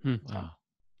 Wow.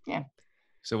 Yeah.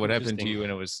 So what happened to you when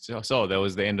it was, so that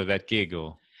was the end of that gig,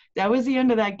 or? That was the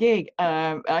end of that gig.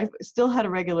 I still had a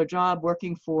regular job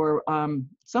working for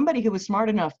somebody who was smart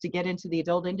enough to get into the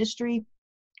adult industry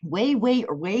way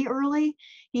early.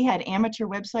 He had amateur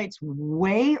websites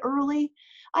way early.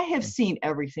 I have seen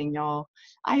everything, y'all.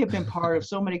 I have been part of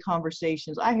so many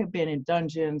conversations. I have been in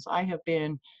dungeons. I have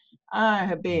been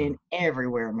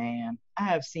everywhere, man. I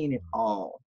have seen it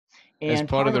all. And as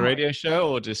part of the radio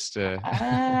show, or just nope.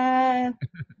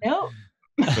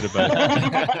 Bit of both.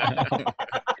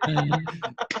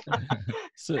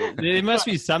 So there must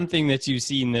be something that you've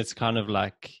seen that's kind of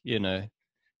like,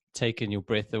 taken your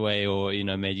breath away, or,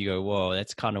 made you go, whoa,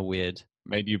 that's kind of weird.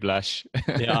 Made you blush.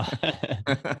 Yeah.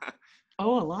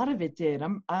 Oh, a lot of it did.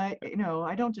 I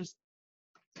don't just,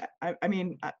 I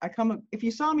mean, I come, if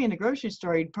you saw me in the grocery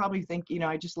store, you'd probably think,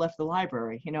 I just left the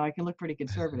library. I can look pretty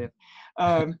conservative.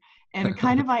 And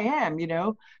kind of I am,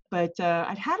 but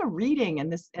I'd had a reading,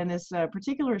 and this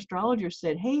particular astrologer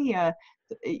said, hey,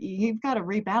 you've got to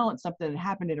rebalance something that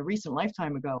happened in a recent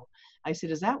lifetime ago. I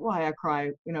said, is that why I cry,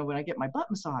 when I get my butt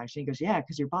massaged? And he goes, yeah,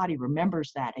 because your body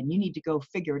remembers that, and you need to go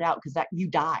figure it out, because that you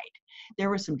died. There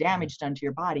was some damage done to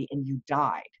your body, and you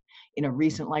died in a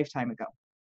recent lifetime ago.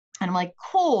 And I'm like,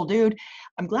 cool, dude.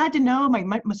 I'm glad to know.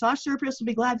 My massage therapist will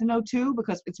be glad to know too,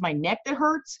 because it's my neck that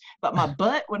hurts, but my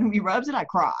butt, when he rubs it, I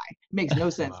cry. It makes no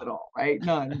sense at all, right?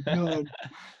 None,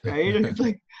 right? And it's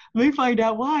like, let me find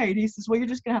out why. And he says, well, you're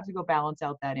just going to have to go balance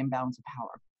out that imbalance of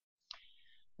power.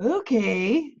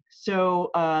 Okay. So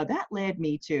that led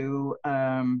me to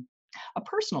a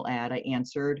personal ad I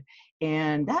answered,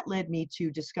 and that led me to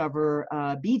discover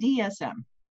BDSM.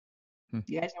 Do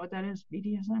you guys know what that is?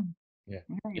 BDSM? Yeah.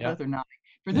 You both are nodding.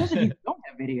 For those of you who don't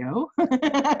have video,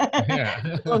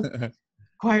 Yeah.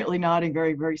 quietly nodding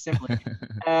very, very simply.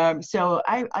 So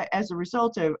I, as a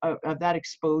result of that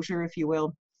exposure, if you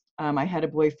will, I had a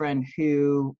boyfriend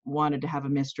who wanted to have a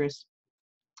mistress,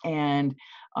 and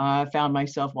found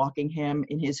myself walking him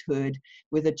in his hood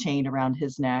with a chain around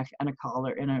his neck and a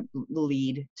collar and a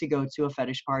lead to go to a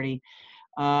fetish party.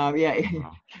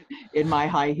 In my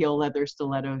high heel leather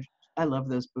stilettos. I love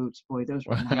those boots, boy. Those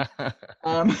were nice.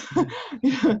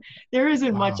 There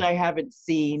isn't much I haven't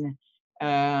seen.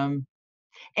 And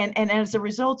as a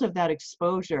result of that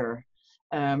exposure,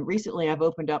 recently I've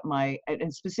opened up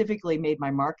and specifically made my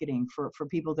marketing for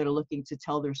people that are looking to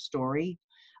tell their story.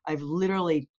 I've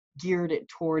literally geared it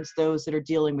towards those that are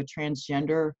dealing with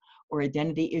transgender or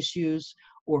identity issues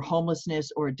or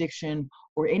homelessness or addiction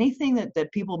or anything that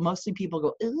mostly people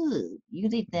go, ooh, you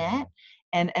did that?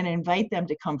 And invite them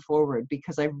to come forward,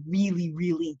 because I really,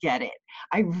 really get it.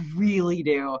 I really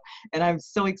do. And I'm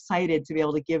so excited to be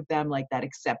able to give them like that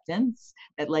acceptance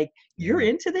that like, you're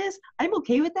into this. I'm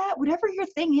okay with that. Whatever your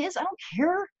thing is, I don't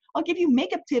care. I'll give you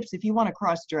makeup tips if you want to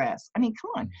cross dress. I mean,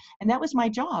 come on. And that was my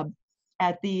job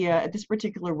at this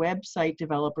particular website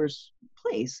developer's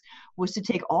place, was to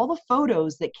take all the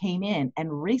photos that came in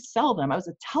and resell them. I was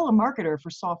a telemarketer for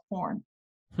soft porn.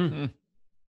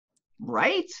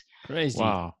 Right? Crazy.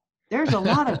 Wow. There's a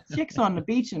lot of chicks on the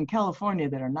beach in California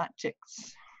that are not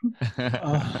chicks.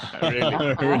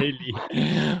 Really?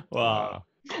 Wow.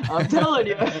 I'm telling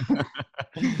you.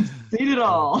 Seen it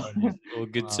all. All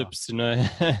good tips to know.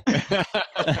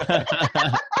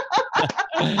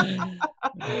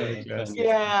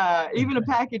 Yeah, even a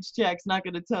package check's not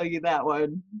going to tell you that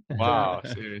one. Wow,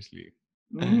 seriously.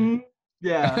 Mm-hmm.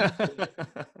 Yeah.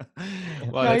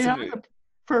 Well, No, I'm the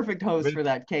perfect host for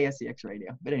that KSCX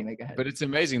radio. But anyway, go ahead. But it's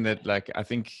amazing that, like, I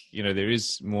think, there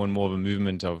is more and more of a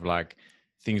movement of like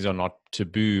things are not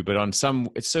taboo, but on some,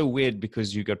 it's so weird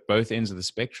because you got both ends of the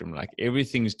spectrum. Like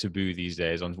everything's taboo these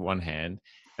days on one hand,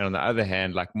 and on the other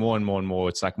hand, like more and more and more,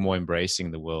 it's like more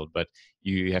embracing the world, but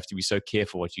you have to be so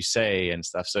careful what you say and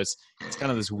stuff. So it's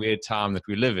kind of this weird time that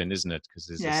we live in, isn't it? Because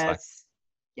there's this like,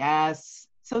 yes,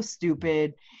 so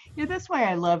stupid. That's why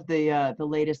I love the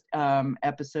latest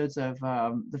episodes of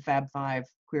the Fab Five,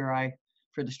 Queer Eye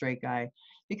for the Straight Guy,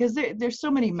 because there's so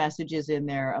many messages in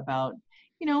there about,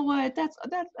 you know what, that's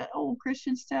old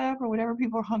Christian stuff or whatever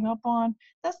people are hung up on.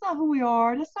 That's not who we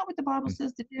are. That's not what the Bible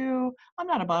says to do. I'm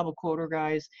not a Bible quoter,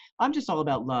 guys. I'm just all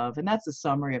about love. And that's the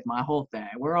summary of my whole thing.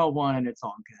 We're all one and it's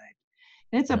all good.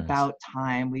 And it's about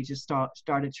time we just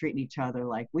started treating each other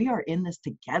like we are in this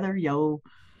together, yo.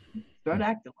 Start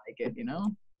acting like it,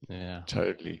 Yeah.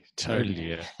 Totally.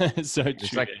 Yeah. So It's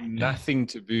true. like nothing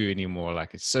taboo anymore.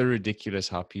 Like it's so ridiculous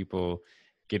how people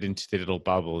get into their little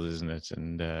bubbles, isn't it?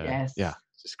 And Yes. yeah,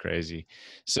 just crazy.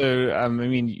 So, I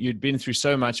mean, you'd been through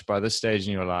so much by this stage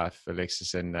in your life,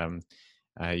 Alexis, and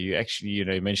you actually,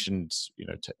 you mentioned,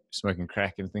 smoking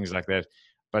crack and things like that.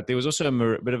 But there was also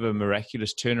a bit of a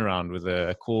miraculous turnaround with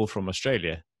a call from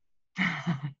Australia.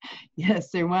 Yes,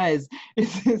 there was.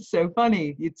 It's so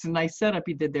funny. It's a nice setup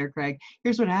you did there, Craig.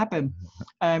 Here's what happened.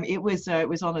 It was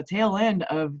on the tail end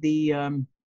of the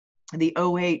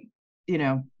 '08,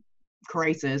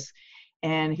 crisis.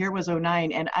 And here was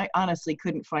 '09, and I honestly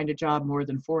couldn't find a job more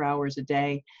than 4 hours a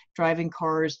day, driving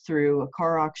cars through a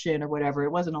car auction or whatever.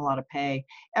 It wasn't a lot of pay.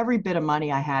 Every bit of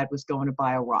money I had was going to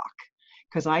buy a rock.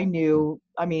 Because I knew,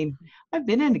 I've been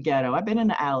in the ghetto, I've been in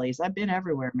the alleys, I've been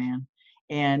everywhere, man.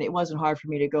 And it wasn't hard for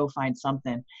me to go find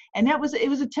something. And it was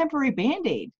a temporary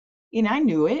Band-Aid. I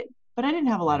knew it, but I didn't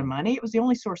have a lot of money. It was the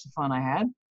only source of fun I had.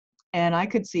 And I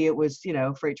could see it was,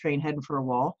 freight train heading for a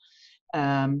wall.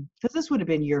 Because this would have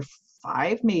been year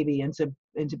 5 maybe into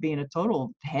being a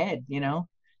total head, Wow.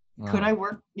 Could I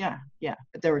work? Yeah.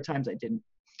 But there were times I didn't.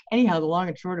 Anyhow, the long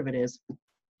and short of it is,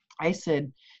 I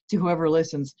said to whoever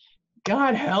listens,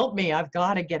 God help me, I've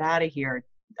got to get out of here.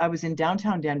 I was in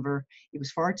downtown Denver. It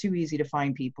was far too easy to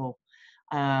find people.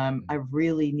 I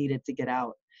really needed to get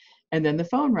out. And then the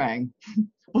phone rang.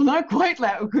 Well, not quite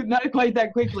that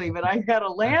quickly, but I got a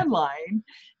landline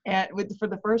for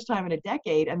the first time in a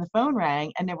decade, and the phone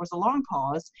rang, and there was a long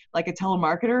pause, like a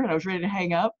telemarketer, and I was ready to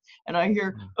hang up, and I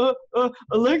hear,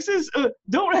 Alexis,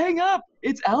 don't hang up,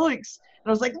 it's Alex. And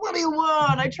I was like, what do you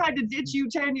want? I tried to ditch you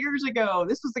 10 years ago.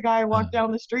 This was the guy I walked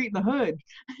down the street in the hood.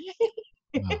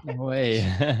 No way.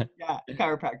 Yeah,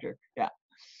 chiropractor. Yeah.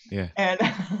 Yeah. And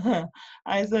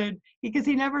I said, because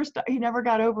he never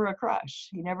got over a crush.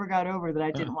 He never got over that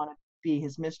I didn't want to be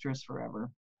his mistress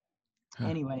forever.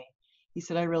 Anyway, he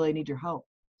said, I really need your help.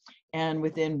 And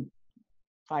within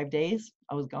 5 days,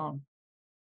 I was gone.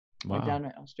 Wow. Went down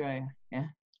to Australia. Yeah.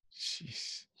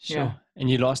 Jeez. Sure. Yeah. And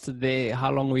you lasted there.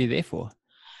 How long were you there for?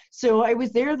 So I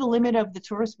was there the limit of the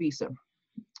tourist visa.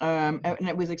 And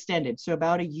it was extended. So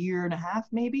about a year and a half,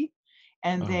 maybe.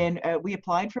 And then we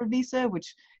applied for a visa,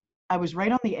 which I was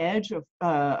right on the edge of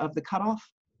the cutoff.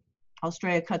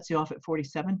 Australia cuts you off at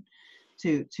 47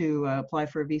 to apply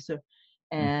for a visa,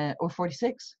 or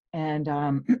 46. And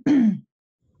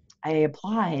I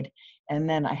applied, and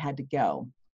then I had to go.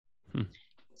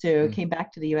 So I came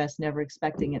back to the U.S. never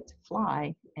expecting it to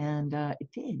fly, and it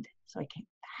did. So I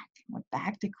went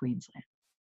back to Queensland.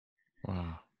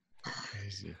 Wow.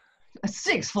 Crazy.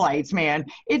 6 flights, man.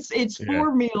 It's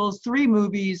 4 meals, 3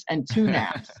 movies, and 2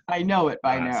 naps. I know it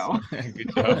by now.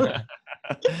 Good job.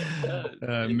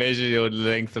 Measure your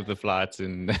length of the flights,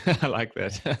 and I like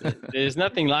that. There's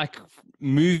nothing like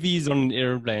movies on an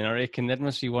airplane. I reckon that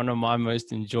must be one of my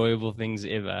most enjoyable things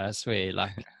ever. I swear.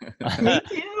 Like, Me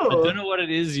too. I don't know what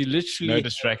it is. You literally no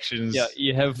distractions. Yeah,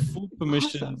 you have full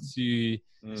permission to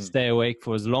stay awake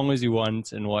for as long as you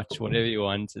want and watch whatever you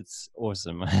want. It's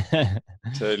awesome.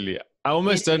 Totally. I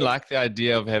almost don't like the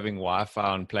idea of having Wi-Fi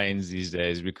on planes these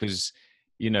days, because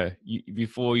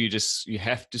before you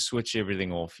have to switch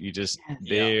everything off. You just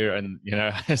there, and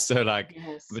so like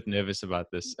a bit nervous about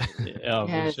this. Yeah,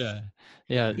 for sure.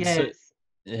 Yeah.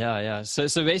 Yes.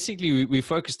 So basically we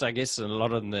focused, I guess, a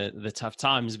lot on the tough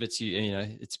times, but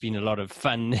it's been a lot of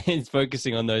fun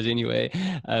focusing on those anyway.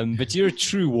 But you're a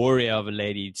true warrior of a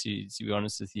lady, to be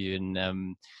honest with you.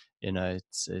 And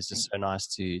it's just so nice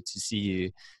to see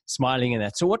you smiling in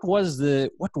that. So what was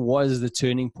the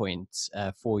turning point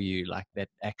for you, like, that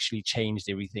actually changed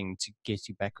everything to get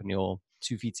you back on your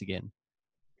 2 feet again?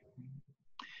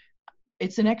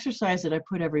 It's an exercise that I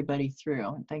put everybody through,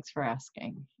 and thanks for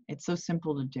asking. It's so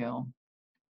simple to do.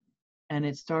 And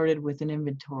it started with an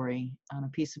inventory on a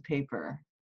piece of paper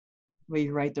where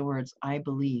you write the words, I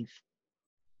believe.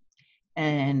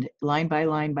 And line by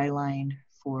line by line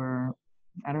for,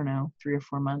 I don't know, 3 or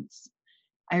 4 months,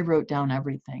 I wrote down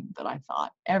everything that I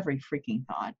thought, every freaking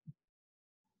thought.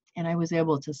 And I was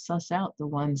able to suss out the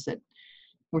ones that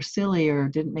were silly or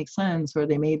didn't make sense, or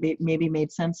they maybe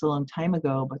made sense a long time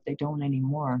ago, but they don't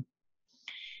anymore.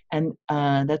 And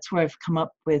that's where I've come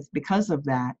up with, because of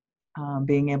that,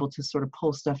 being able to sort of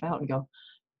pull stuff out and go,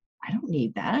 I don't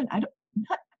need that.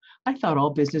 I thought all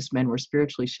businessmen were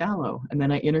spiritually shallow. And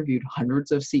then I interviewed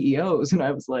hundreds of CEOs, and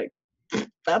I was like,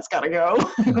 that's got to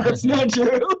go. That's not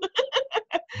true.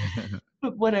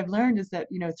 But what I've learned is that,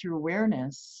 through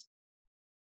awareness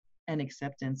and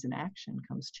acceptance and action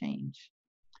comes change.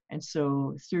 And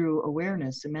so through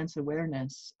awareness, immense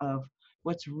awareness of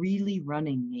what's really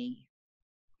running me,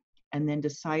 and then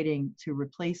deciding to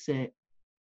replace it,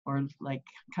 or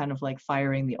kind of like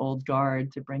firing the old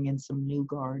guard to bring in some new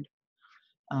guard,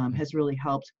 has really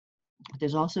helped.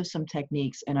 There's also some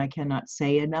techniques, and I cannot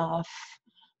say enough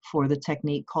for the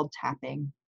technique called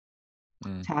tapping.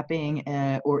 Tapping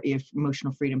or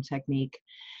emotional freedom technique.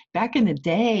 Back in the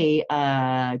day,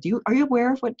 are you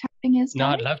aware of what tapping is? No,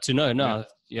 Tommy? I'd love to know. No,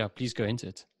 yeah, please go into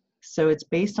it. So it's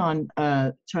based on,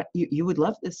 you would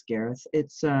love this, Gareth.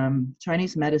 It's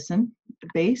Chinese medicine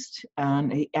based on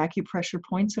acupressure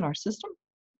points in our system.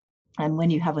 And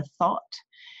when you have a thought,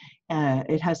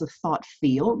 it has a thought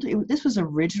field. This was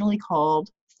originally called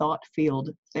thought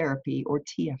field therapy, or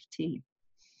TFT.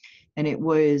 And it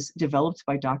was developed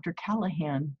by Dr.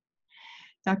 Callahan.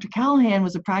 Dr. Callahan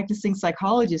was a practicing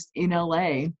psychologist in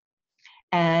LA.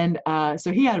 And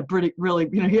so he had a really,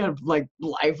 he had like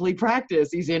lively practice.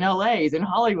 He's in LA, he's in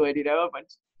Hollywood,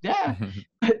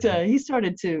 but he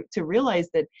started to realize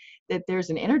that there's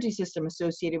an energy system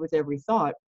associated with every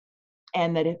thought.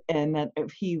 And that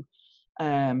if he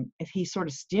sort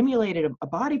of stimulated a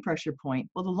body pressure point,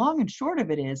 well, the long and short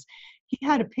of it is, he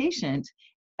had a patient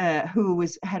who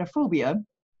had a phobia,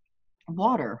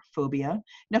 water phobia.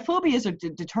 Now, phobias are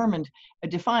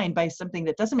defined by something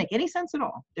that doesn't make any sense at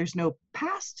all. There's no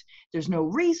past, there's no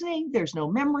reasoning, there's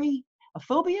no memory. A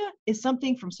phobia is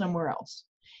something from somewhere else.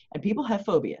 And people have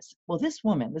phobias. Well, this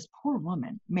poor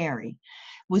woman, Mary,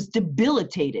 was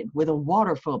debilitated with a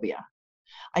water phobia.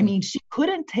 I mean, she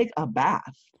couldn't take a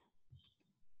bath.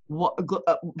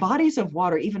 Bodies of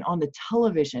water, even on the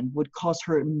television, would cause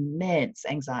her immense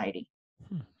anxiety.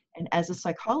 And as a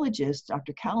psychologist,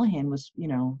 Dr. Callahan was,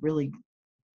 really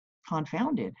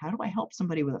confounded. How do I help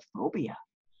somebody with a phobia?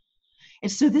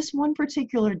 And so this one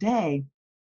particular day,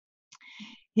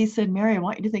 he said, Mary, I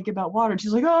want you to think about water. And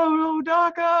she's like, oh, no,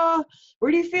 Doc,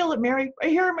 where do you feel it, Mary?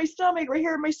 Right here in my stomach, right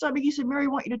here in my stomach. He said, Mary, I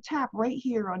want you to tap right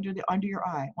here under your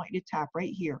eye. I want you to tap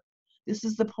right here. This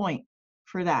is the point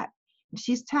for that. And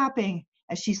she's tapping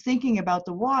as she's thinking about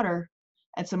the water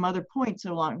and some other points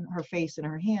along her face and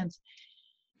her hands.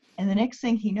 And the next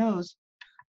thing he knows,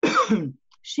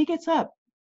 she gets up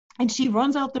and she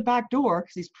runs out the back door,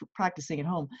 because he's practicing at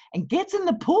home, and gets in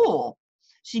the pool.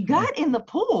 She got in the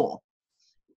pool.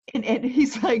 And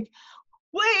he's like,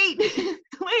 wait.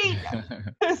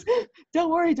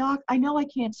 Don't worry, Doc. I know I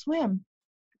can't swim,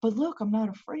 but look, I'm not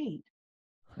afraid.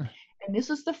 And this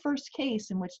is the first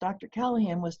case in which Dr.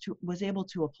 Callahan was able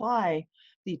to apply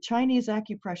the Chinese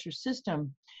acupressure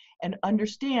system and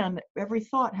understand that every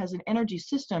thought has an energy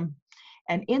system.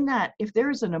 And in that, if there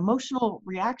is an emotional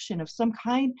reaction of some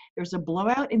kind, there's a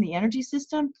blowout in the energy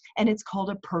system, and it's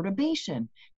called a perturbation.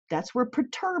 That's where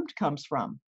perturbed comes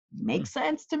from. Makes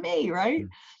sense to me, right?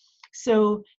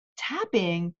 So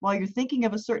tapping while you're thinking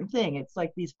of a certain thing, it's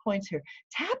like these points here.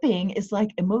 Tapping is like,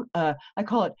 I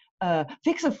call it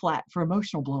fix-a-flat for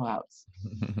emotional blowouts.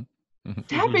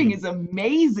 Tapping is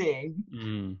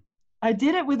amazing. I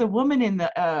did it with a woman in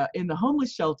the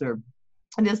homeless shelter,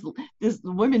 and this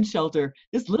women's shelter,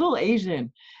 this little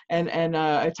Asian, and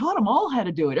I taught them all how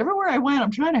to do it. Everywhere I went, I'm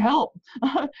trying to help.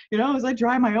 As I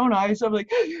dry my own eyes, I'm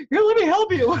like, here, let me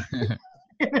help you.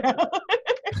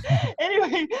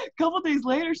 Anyway, a couple days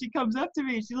later, she comes up to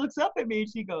me, she looks up at me,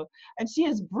 and she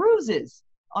has bruises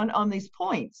on these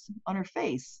points on her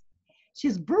face. She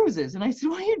has bruises. And I said,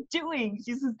 what are you doing?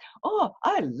 She says, oh,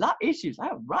 I have a lot of issues. I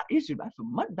feel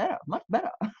much better.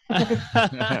 Classic.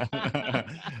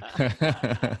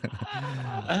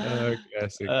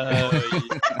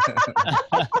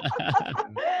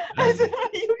 I said,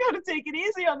 you got to take it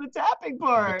easy on the tapping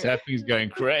part. The tapping's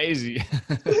going crazy.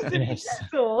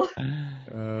 Gentle.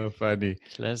 Oh, funny.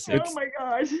 Classic. Oh my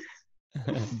gosh.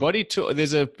 Body talk.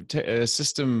 There's a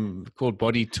system called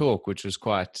Body Talk, which was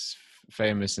quite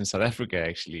famous in South Africa,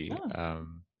 actually. Oh.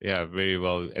 Very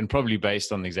well, and probably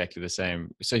based on exactly the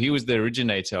same. So he was the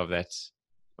originator of that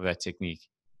technique.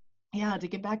 Yeah, to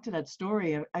get back to that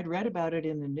story, I'd read about it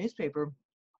in the newspaper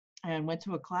and went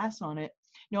to a class on it.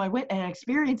 I went and I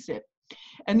experienced it.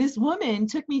 And this woman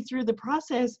took me through the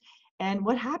process. And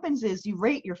what happens is you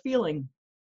rate your feeling,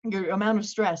 your amount of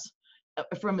stress,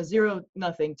 from a 0,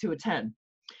 nothing to a 10.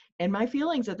 And my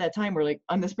feelings at that time were like,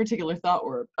 on this particular thought,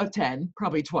 were a 10,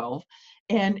 probably 12.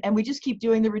 And we just keep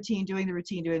doing the routine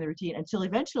until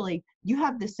eventually you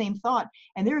have the same thought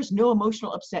and there is no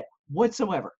emotional upset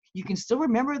whatsoever. You can still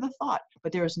remember the thought,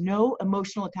 but there is no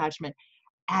emotional attachment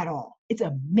at all. It's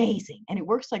amazing. And it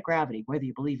works like gravity, whether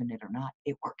you believe in it or not,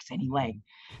 it works anyway.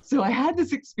 So I had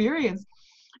this experience,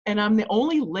 and I'm the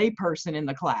only lay person in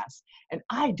the class, and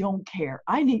I don't care.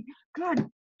 God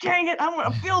dang it, I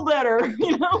want to feel better.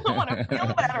 I want to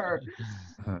feel better.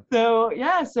 So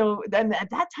then at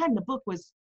that time,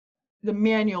 the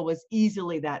manual was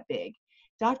easily that big.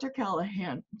 Dr.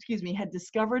 Callahan, had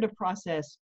discovered a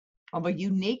process of a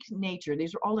unique nature.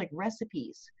 These are all like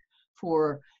recipes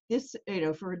for this,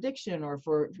 for addiction or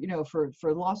for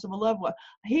loss of a loved one.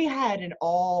 He had it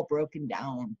all broken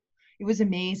down. It was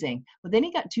amazing. But then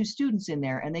he got 2 students in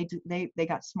there, and they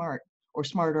got smart or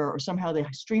smarter, or somehow they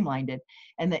streamlined it,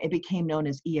 and it became known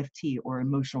as EFT, or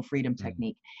emotional freedom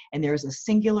technique. And there's a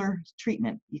singular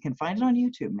treatment, you can find it on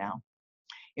YouTube now,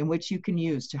 in which you can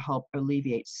use to help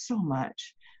alleviate so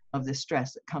much of the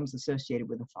stress that comes associated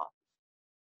with a thought.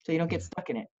 So you don't get stuck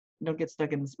in it. You don't get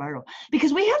stuck in the spiral.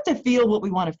 Because we have to feel what we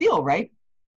want to feel, right?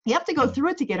 You have to go through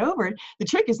it to get over it. The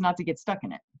trick is not to get stuck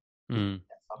in it. That's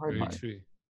the hard part. True.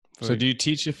 So do you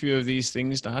teach a few of these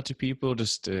things now to people?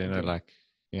 Just,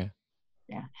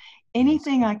 Yeah.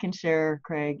 Anything I can share,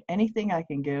 Craig, anything I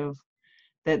can give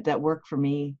that worked for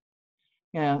me.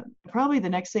 Yeah. Probably the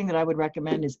next thing that I would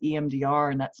recommend is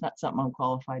EMDR, and that's not something I'm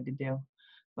qualified to do,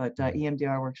 but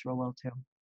EMDR works real well too.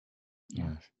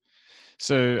 Yeah.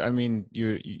 So, I mean,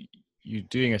 you're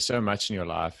doing so much in your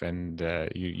life, and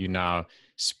you now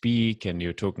speak, and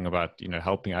you're talking about,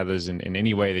 helping others in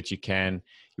any way that you can.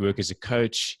 You work as a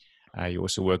coach. You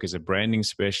also work as a branding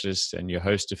specialist, and you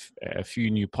host a few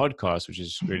new podcasts, which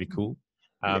is really cool.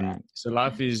 So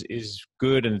life is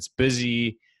good, and it's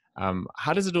busy.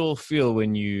 How does it all feel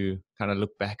when you kind of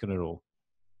look back on it all?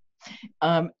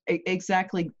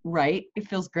 Exactly right. It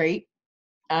feels great.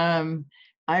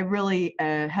 I really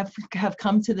have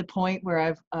come to the point where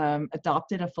I've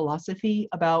adopted a philosophy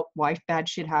about why bad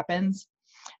shit happens.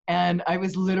 And I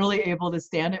was literally able to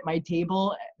stand at my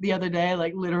table the other day,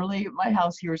 like literally my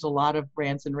house hears a lot of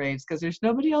rants and raves because there's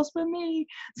nobody else but me.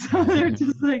 So they're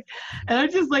just like, and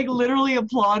I'm just like literally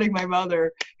applauding my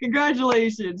mother.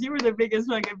 Congratulations, you were the biggest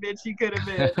fucking bitch you could have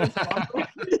been.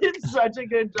 You did such a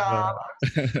good job.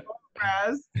 I'm so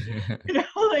impressed.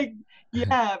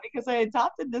 Because I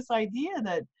adopted this idea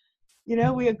that,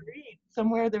 we agreed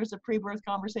somewhere there was a pre-birth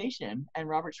conversation, and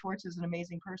Robert Schwartz is an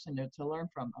amazing person to learn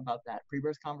from about that.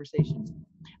 Pre-birth conversations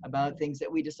about things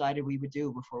that we decided we would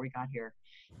do before we got here,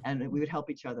 and that we would help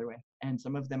each other with. And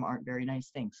some of them aren't very nice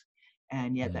things,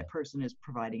 and yet that person is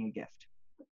providing a gift.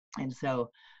 And so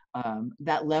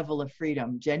that level of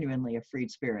freedom, genuinely a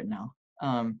freed spirit now,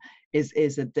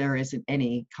 is that there isn't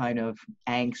any kind of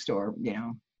angst or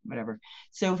whatever.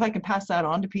 So if I can pass that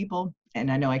on to people,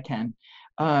 and I know I can,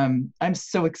 I'm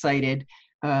so excited.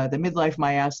 The Midlife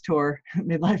My Ass tour,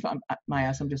 Midlife My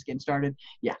Ass, I'm just getting started.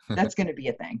 Yeah, that's going to be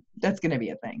a thing. That's going to be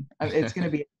a thing. It's going to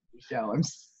be a show. I'm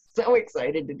so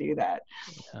excited to do that.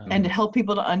 And to help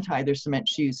people to untie their cement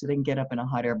shoes so they can get up in a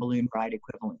hot air balloon ride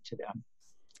equivalent to them.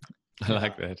 I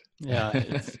like that. Yeah,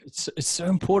 it's so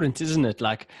important, isn't it?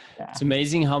 Like, it's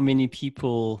amazing how many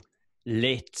people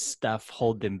let stuff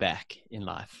hold them back in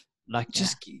life. Like,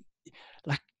 just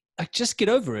get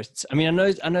over it. I mean,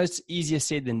 I know it's easier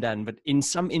said than done, but in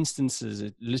some instances,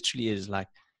 it literally is like,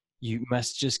 you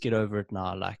must just get over it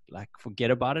now. Like forget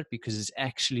about it, because it's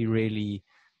actually really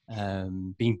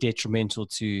being detrimental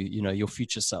to, your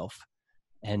future self.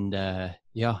 And I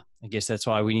guess that's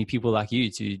why we need people like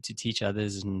you to teach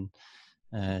others and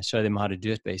show them how to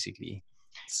do it, basically.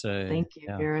 So thank you,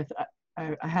 Gareth.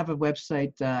 I have a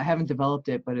website. I haven't developed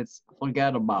it, but it's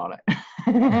forget about it.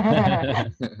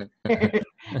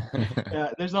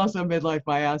 There's also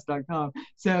midlifemyass.com.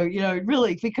 So,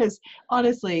 really, because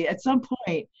honestly, at some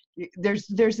point, there's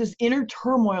this inner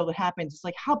turmoil that happens. It's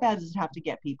like, how bad does it have to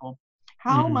get, people?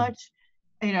 How much,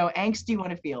 angst do you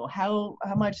want to feel? How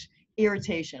much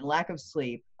irritation, lack of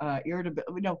sleep,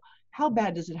 irritability? How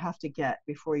bad does it have to get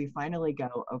before you finally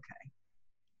go, okay,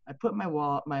 I put my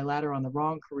ladder on the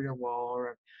wrong career wall,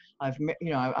 or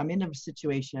I'm in a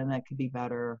situation that could be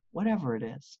better, whatever it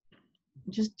is.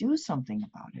 Just do something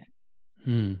about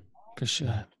it. For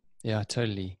sure. Yeah,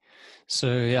 totally. So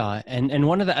and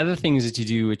one of the other things that you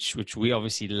do, which we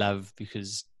obviously love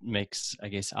because it makes, I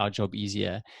guess, our job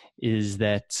easier, is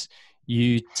that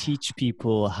you teach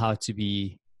people how to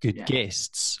be good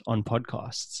guests on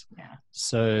podcasts. Yeah.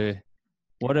 So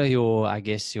what are your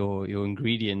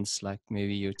ingredients, like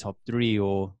maybe your top 3,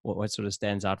 or what sort of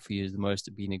stands out for you as the most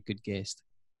of being a good guest?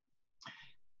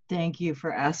 Thank you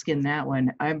for asking that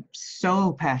one. I'm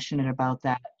so passionate about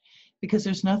that, because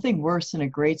there's nothing worse than a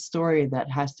great story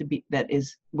that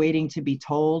is waiting to be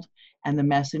told, and the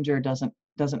messenger doesn't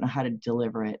know how to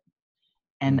deliver it.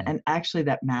 And actually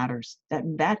that matters.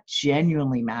 That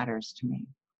genuinely matters to me.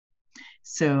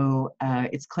 So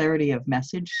it's clarity of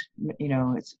message.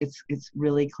 It's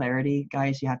really clarity,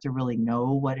 guys. You have to really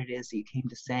know what it is that you came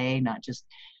to say, not just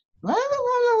la la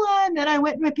la la la. And then I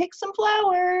went and I picked some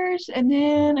flowers, and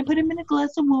then I put them in a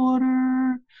glass of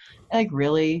water, Like,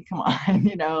 really? Come on,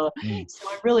 you know? So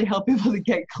I really help people to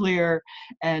get clear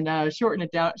and shorten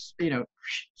it down, you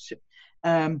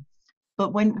know.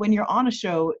 But when you're on a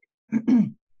show,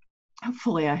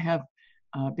 hopefully I have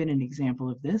been an example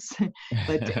of this,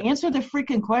 but to answer the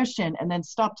freaking question and then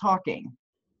stop talking.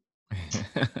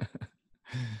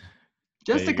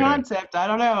 Just a concept. I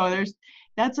don't know.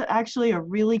 That's actually a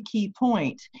really key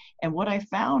point. And what I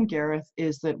found, Gareth,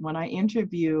 is that when I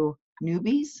interview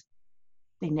newbies,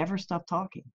 they never stop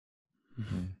talking.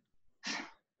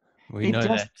 We know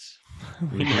that.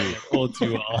 We know that all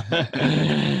too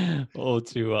well. All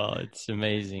too well. It's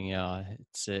amazing. Yeah,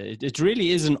 it really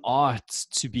is an art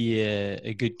to be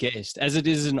a good guest, as it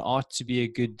is an art to be a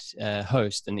good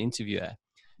host and interviewer.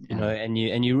 You know, and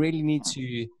you really need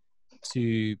to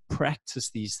practice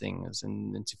these things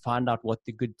and to find out what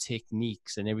the good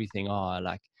techniques and everything are,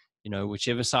 like, you know,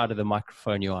 whichever side of the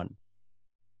microphone you're on.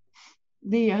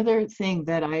 The other thing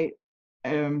that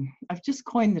I've just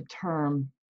coined the term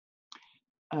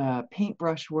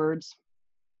paintbrush words.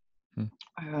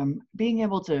 Being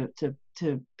able to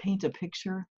paint a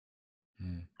picture.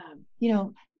 You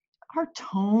know, our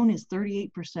tone is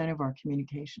 38% of our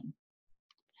communication.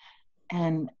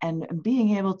 And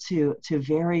being able to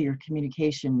vary your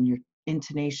communication, your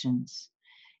intonations,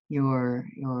 your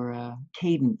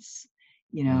cadence,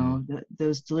 you know,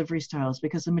 those delivery styles,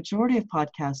 because the majority of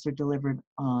podcasts are delivered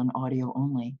on audio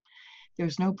only.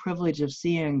 There's no privilege of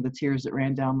seeing the tears that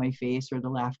ran down my face or the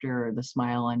laughter or the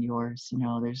smile on yours. You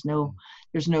know, there's no,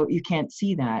 you can't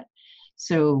see that.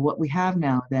 So what we have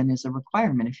now then is a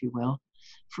requirement, if you will,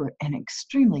 for an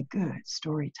extremely good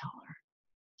storyteller.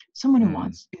 Someone who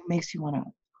makes you want to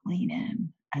lean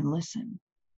in and listen,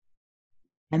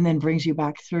 and then brings you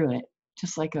back through it,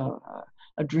 just like a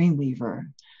dream weaver,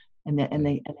 and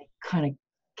they kind of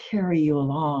carry you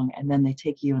along, and then they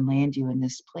take you and land you in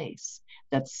this place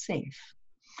that's safe.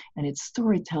 And it's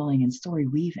storytelling and story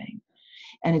weaving,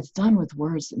 and it's done with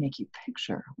words that make you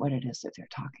picture what it is that they're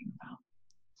talking about.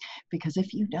 Because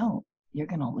if you don't, you're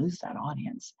going to lose that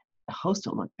audience. The host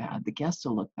will look bad, the guest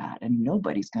will look bad, and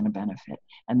nobody's going to benefit.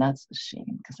 And that's the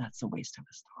shame, because that's a waste of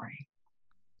a story.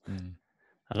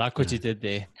 I like what you did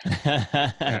there.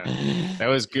 That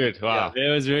was good. Wow. Yeah,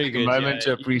 that was very good. A moment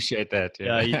to appreciate that.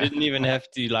 Yeah, you didn't even have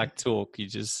to like talk. You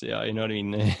just, you know what I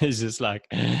mean? It's just like,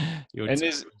 your time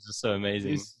was just so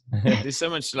amazing. There's so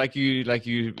much, like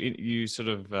you sort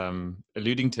of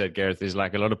alluding to that, Gareth, there's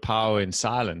like a lot of power in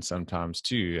silence sometimes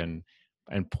too,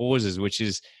 and pauses, which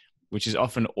is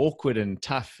often awkward and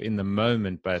tough in the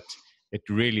moment, but it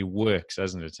really works,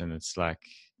 doesn't it? And it's like,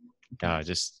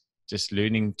 just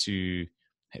learning to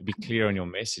be clear on your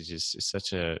message is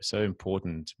so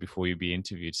important before you be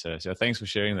interviewed. So thanks for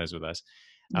sharing those with us.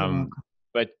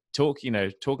 But talking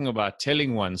about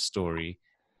telling one story,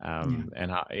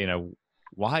 and how, you know,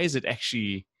 why is it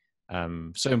actually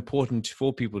so important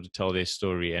for people to tell their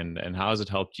story, and how has it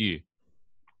helped you?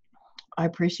 I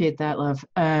appreciate that, love.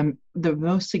 One of the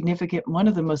most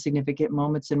significant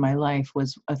moments in my life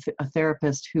was a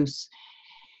therapist whose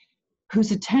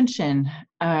attention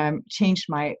changed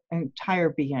my entire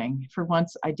being. For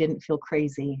once, I didn't feel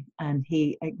crazy, and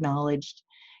he acknowledged,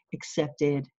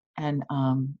 accepted, and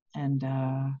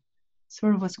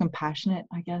sort of was compassionate,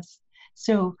 I guess.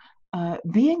 So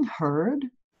being heard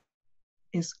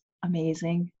is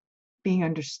amazing. Being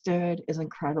understood is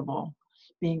incredible.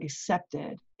 Being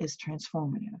accepted is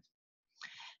transformative.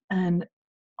 And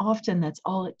often that's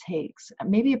all it takes.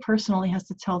 Maybe a person only has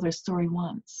to tell their story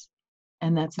once,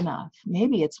 and that's enough.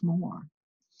 Maybe it's more.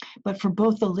 But for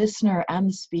both the listener and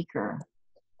the speaker,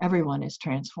 everyone is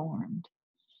transformed.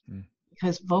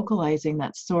 Because vocalizing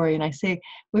that story, and I say,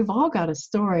 we've all got a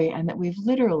story, and that we've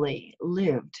literally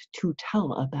lived to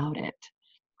tell about it.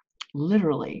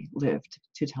 Literally lived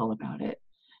to tell about it.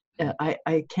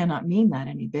 I cannot mean that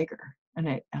any bigger.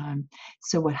 And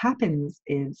so what happens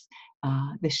is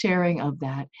the sharing of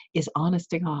that is, honest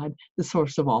to God, the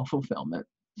source of all fulfillment.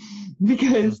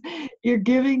 Because you're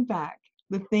giving back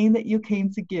the thing that you came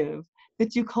to give,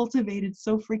 that you cultivated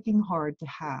so freaking hard to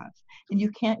have. And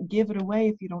you can't give it away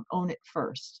if you don't own it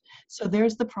first. So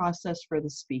there's the process for the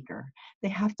speaker. They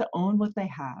have to own what they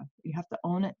have. You have to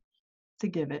own it to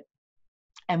give it.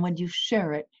 And when you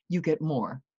share it, you get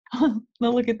more. Now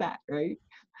look at that, right?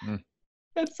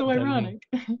 That's so ironic.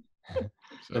 I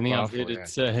think I've heard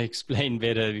it explained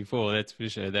better before, that's for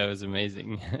sure. That was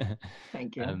amazing.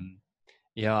 Thank you.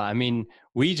 Yeah, I mean,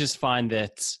 we just find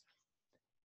that it's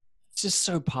just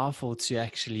so powerful to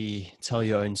actually tell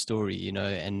your own story, you know,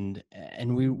 and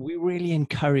we really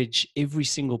encourage every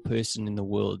single person in the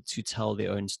world to tell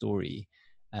their own story,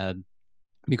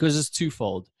 because it's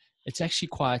twofold. it's actually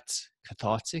quite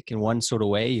cathartic in one sort of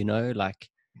way, you know, like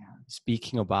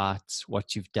speaking about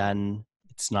what you've done.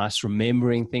 It's nice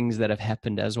remembering things that have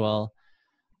happened as well.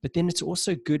 But then it's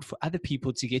also good for other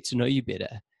people to get to know you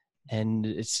better. And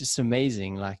it's just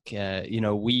amazing. Like, you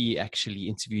know, we actually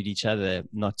interviewed each other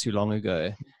not too long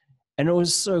ago. And it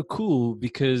was so cool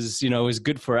because, you know, it was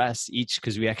good for us each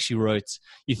because we actually wrote,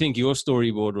 you think your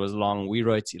storyboard was long. We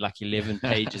wrote like 11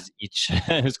 pages each.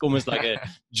 It was almost like a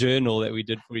journal that we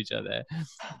did for each other.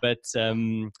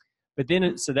 But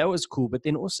then, so that was cool. But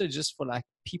then also just for like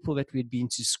people that we'd been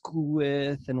to school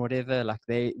with and whatever, like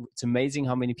it's amazing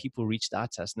how many people reached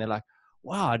out to us and they're like,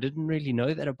 wow, I didn't really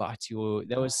know that about you. Or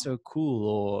that was so cool.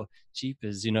 Or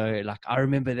jeepers, you know, like I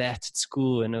remember that at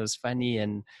school and it was funny.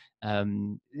 And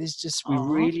there's just, we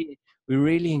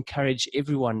really encourage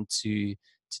everyone to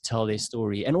tell their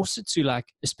story, and also to like,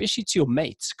 especially to your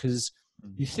mates, because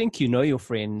you think you know your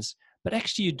friends, but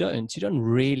actually you don't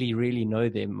really know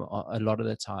them a lot of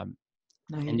the time.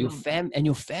 No, and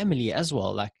your family as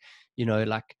well. Like, you know,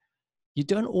 like you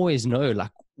don't always know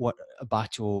like what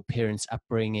about your parents'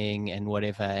 upbringing and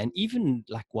whatever. And even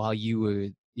like while you were,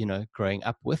 you know, growing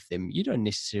up with them, you don't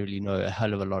necessarily know a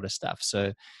hell of a lot of stuff.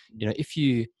 So, you know, if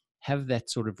you have that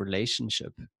sort of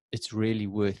relationship, it's really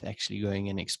worth actually going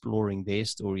and exploring their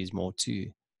stories more too.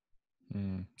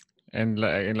 And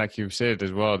like you've said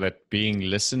as well, that being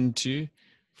listened to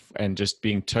and just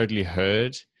being totally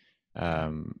heard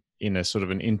in a sort of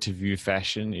an interview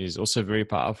fashion is also very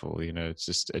powerful. You know,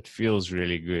 it feels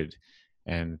really good,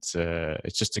 and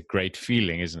it's just a great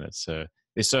feeling, isn't it? So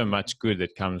there's so much good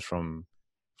that comes from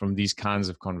these kinds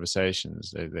of conversations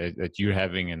that you're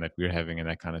having and that we're having and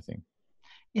that kind of thing.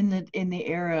 In the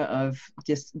era of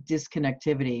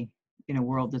disconnectivity, in a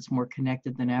world that's more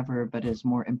connected than ever, but is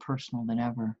more impersonal than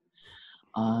ever,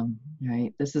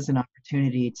 right? This is an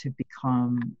opportunity to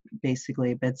become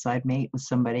basically a bedside mate with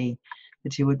somebody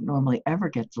that you wouldn't normally ever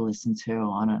get to listen to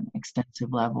on an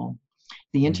extensive level.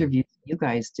 The interviews you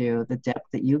guys do, the depth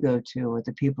that you go to with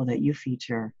the people that you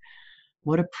feature,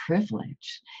 what a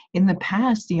privilege. In the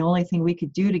past, the only thing we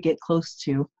could do to get close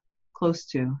to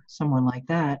someone like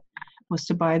that was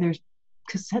to buy their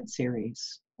cassette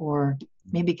series or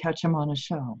maybe catch them on a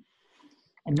show.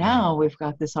 And now we've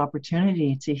got this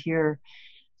opportunity to hear,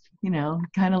 you know,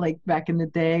 kind of like back in the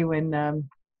day when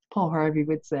Paul Harvey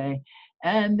would say,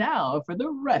 and now for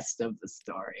the rest of the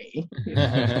story. You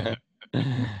know?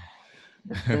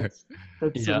 that's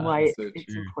why so it's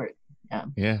true. important.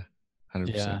 Yeah,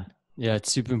 100%. Yeah,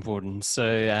 it's super important.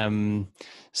 So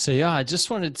yeah, I just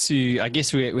wanted to, I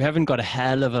guess we haven't got a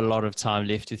hell of a lot of time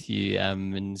left with you.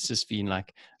 And it's just been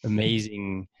like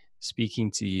amazing speaking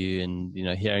to you and, you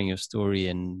know, hearing your story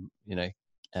and, you know,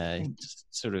 just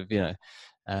sort of, you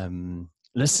know,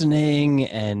 listening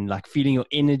and like feeling your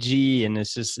energy. And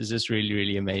it's just really,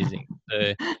 really amazing.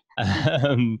 So,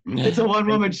 it's a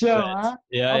one-woman show, huh?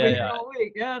 Yeah, I'll be yeah. here all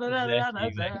week.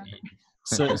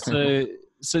 Exactly.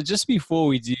 So just before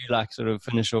we do like sort of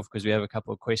finish off, because we have a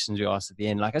couple of questions we asked at the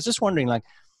end, like I was just wondering, like,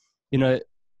 you know,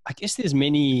 I guess there's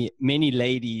many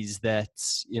ladies that,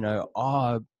 you know,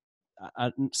 are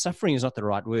suffering is not the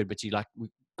right word, but you like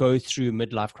go through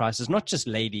midlife crisis, not just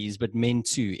ladies, but men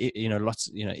too, you know, lots,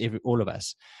 you know, all of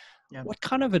us. Yeah. What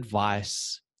kind of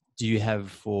advice do you have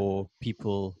for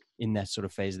people in that sort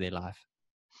of phase of their life?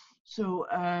 So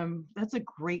that's a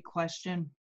great question.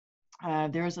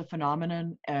 There is a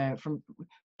phenomenon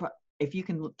if you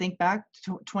can think back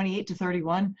to 28 to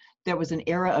 31, there was an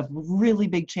era of really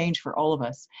big change for all of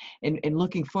us. And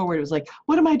looking forward, it was like,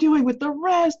 what am I doing with the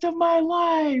rest of my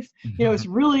life? You know, it's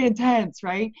really intense,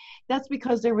 right? That's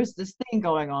because there was this thing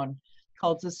going on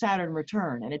called the Saturn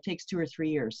return, and it takes 2 or 3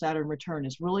 years. Saturn return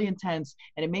is really intense,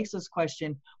 and it makes us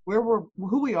question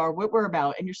who we are, what we're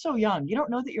about. And you're so young. You don't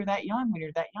know that you're that young when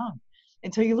you're that young,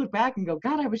 until you look back and go,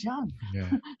 God, I was young. Yeah.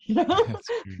 You know?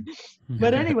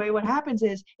 But anyway, what happens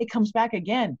is it comes back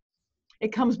again.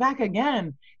 It comes back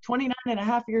again. 29 and a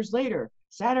half years later,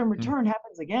 Saturn return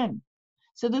happens again.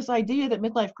 So this idea that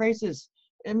midlife crisis,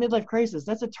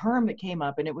 that's a term that came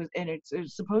up, and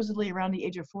it's supposedly around the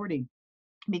age of 40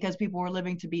 because people were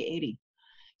living to be 80.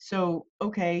 So,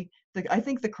 okay, I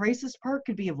think the crisis part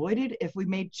could be avoided if we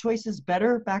made choices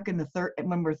better back in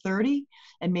when we're 30,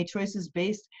 and made choices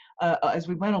based as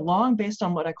we went along based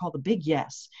on what I call the big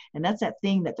yes. And that's that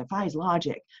thing that defies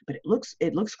logic, but it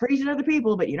looks crazy to other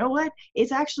people, but you know what?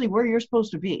 It's actually where you're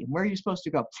supposed to be, where you're supposed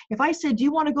to go. If I said, do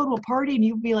you want to go to a party? And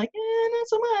you'd be like, not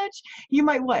so much. You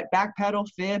might backpedal,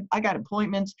 fib, I got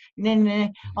appointments, nah.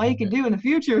 All you can do in the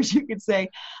future is you could say,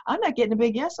 I'm not getting a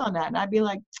big yes on that. And I'd be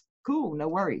like, cool, no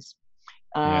worries.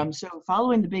 So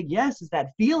following the big yes is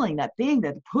that feeling, that thing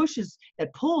that pushes,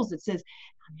 that pulls, that says,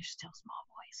 you're still small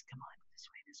voice. Come on, this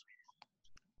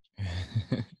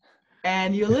way.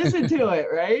 And you listen to it,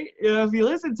 right? If you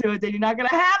listen to it, then you're not going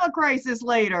to have a crisis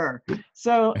later.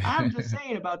 So I'm just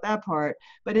saying about that part.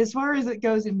 But as far as it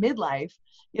goes in midlife,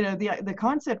 the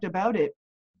concept about it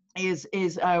is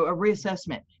a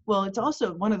reassessment. Well, it's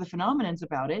also one of the phenomenons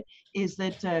about it is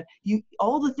that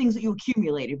all the things that you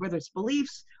accumulated, whether it's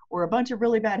beliefs or a bunch of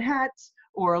really bad hats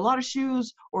or a lot of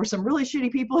shoes or some really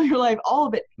shitty people in your life, all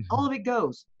of it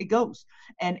goes. It goes.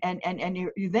 And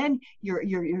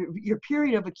your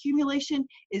period of accumulation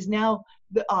is now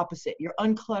the opposite. You're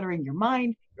uncluttering your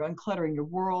mind, you're uncluttering your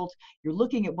world, you're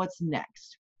looking at what's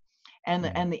next. And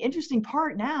the interesting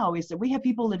part now is that we have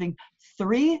people living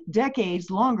 3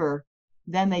 decades longer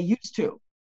than they used to.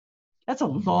 That's a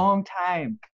long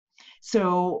time.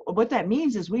 So what that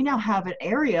means is we now have an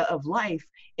area of life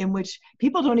in which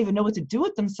people don't even know what to do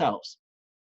with themselves.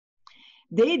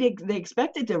 They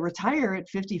expected to retire at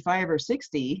 55 or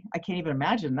 60. I can't even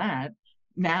imagine that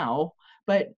now.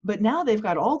 But now they've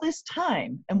got all this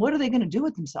time, and what are they going to do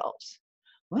with themselves?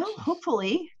 Well,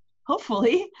 hopefully,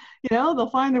 they'll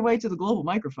find their way to the global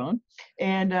microphone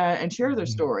and share their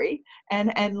story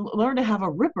and learn to have a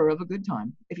ripper of a good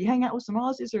time. If you hang out with some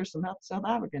Aussies or some South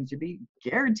Africans, you'll be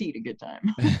guaranteed a good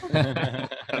time.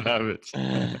 I love it.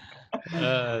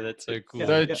 That's so cool.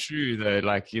 So true though.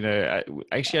 Like,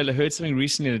 actually I heard something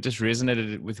recently that just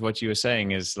resonated with what you were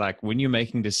saying is like, when you're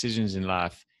making decisions in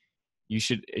life, it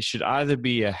should either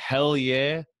be a hell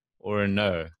yeah or a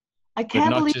no. I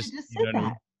can't believe you just said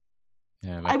that.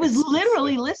 Yeah, like I was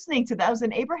literally listening to that. I was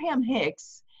in Abraham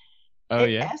Hicks. Oh,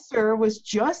 yeah. Esther was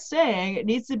just saying it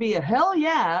needs to be a hell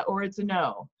yeah or it's a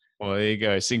no. Well, there you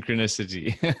go.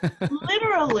 Synchronicity.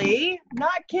 Literally,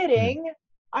 not kidding.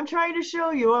 I'm trying to show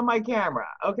you on my camera.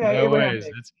 Okay. No Abraham ways.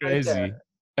 Hicks, That's crazy. right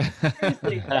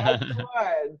seriously, that's the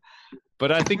one.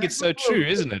 But I think it's so true,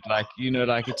 isn't it? Like, you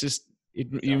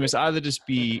must either just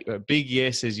be a big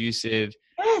yes, as you said,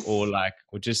 yes, or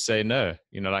just say no.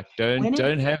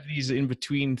 Don't have these in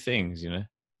between things.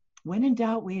 When in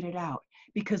doubt, wait it out,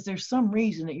 because there's some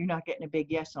reason that you're not getting a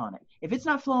big yes on it. If it's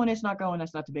not flowing, it's not going.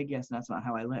 That's not the big yes, and that's not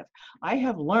how I live. I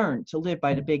have learned to live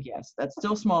by the big yes. That's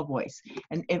still small voice.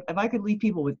 And if I could leave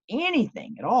people with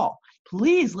anything at all,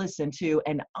 please listen to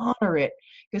and honor it.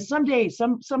 Because someday,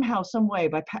 somehow, some way,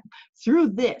 through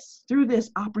this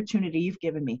opportunity you've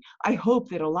given me, I hope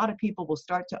that a lot of people will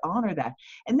start to honor that.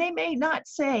 And they may not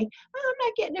say, I'm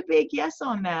not getting a big yes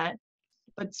on that,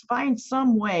 but find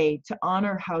some way to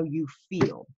honor how you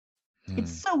feel.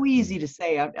 It's so easy to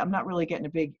say, I'm not really getting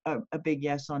a big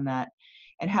yes on that,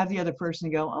 and have the other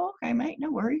person go, oh, okay, mate, no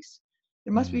worries.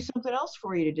 There must be something else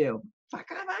for you to do. Fuck,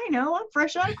 I know. I'm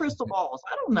fresh on crystal balls.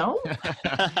 I don't know.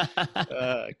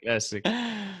 Classic.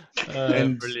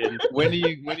 Brilliant. When are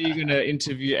you going to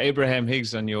interview Abraham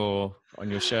Hicks on your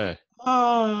show?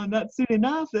 Oh, not soon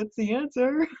enough. That's the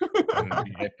answer. That'd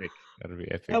be epic.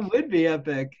 That would be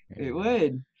epic. Yeah. It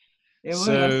would. I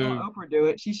saw Oprah do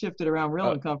it. She shifted around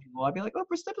real uncomfortable. I'd be like,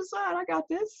 Oprah, step aside. I got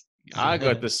this. I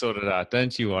got this sorted out.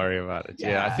 Don't you worry about it.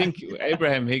 Yeah, I think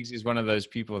Abraham Hicks is one of those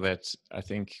people that I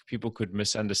think people could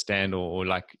misunderstand or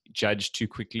judge too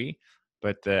quickly.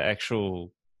 But the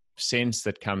actual sense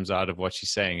that comes out of what she's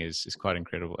saying is quite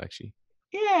incredible, actually.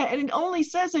 Yeah, and it only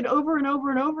says it over and over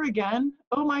and over again.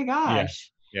 Oh my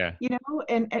gosh. Yeah.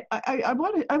 And I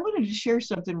wanted to share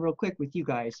something real quick with you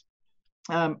guys.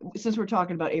 Since we're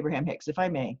talking about Abraham Hicks, if I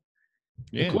may.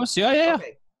 Yeah. Of course. Yeah.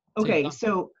 Okay.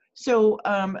 So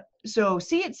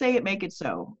see it, say it, make it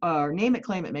so, or name it,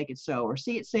 claim it, make it so, or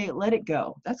see it, say it, let it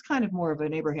go. That's kind of more of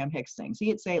an Abraham Hicks thing.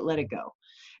 See it, say it, let it go.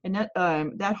 And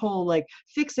that whole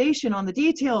fixation on the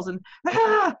details and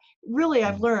really,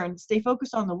 I've learned stay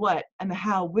focused on the what, and the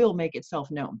how will make itself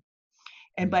known.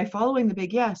 And by following the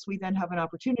big yes, we then have an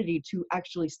opportunity to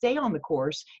actually stay on the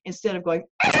course instead of going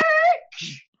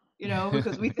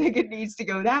because we think it needs to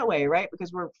go that way, right?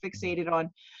 Because we're fixated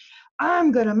on,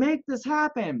 I'm going to make this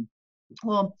happen.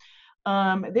 Well,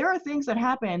 there are things that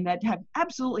happen that have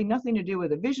absolutely nothing to do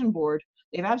with a vision board.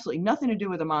 They have absolutely nothing to do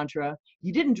with a mantra.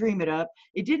 You didn't dream it up.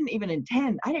 It didn't even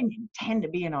intend. I didn't intend to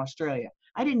be in Australia.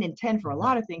 I didn't intend for a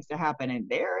lot of things to happen. And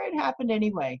there it happened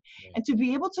anyway. Yeah. And to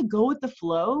be able to go with the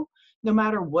flow, no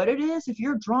matter what it is, if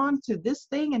you're drawn to this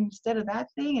thing instead of that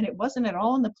thing, and it wasn't at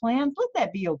all in the plan, let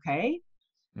that be okay.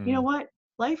 You know what?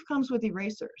 Life comes with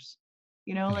erasers.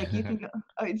 You can go,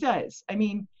 it does. I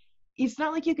mean, it's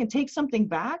not like you can take something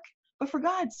back, but for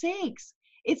God's sakes,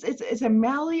 it's a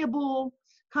malleable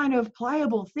kind of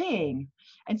pliable thing.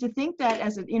 And to think that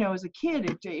as a, as a kid,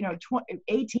 at,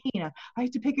 18, I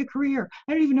have to pick a career.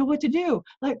 I don't even know what to do.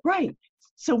 Like, right.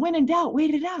 So when in doubt,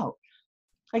 wait it out.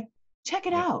 Like, check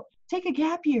it out. Take a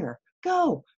gap year.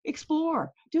 Go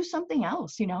explore, do something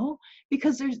else,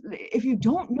 because if you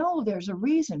don't know, there's a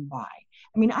reason why.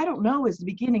 I mean, I don't know is the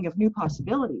beginning of new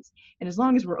possibilities. And as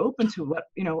long as we're open to what,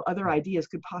 other ideas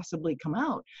could possibly come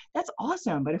out, that's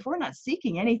awesome. But if we're not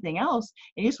seeking anything else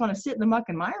and you just want to sit in the muck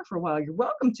and mire for a while, you're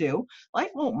welcome to.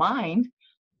 Life won't mind.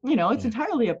 It's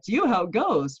entirely up to you how it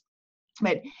goes.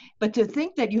 But to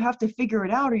think that you have to figure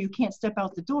it out or you can't step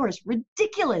out the door is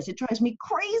ridiculous. It drives me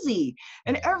crazy.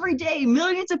 And every day,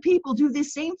 millions of people do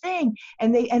this same thing,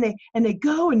 and they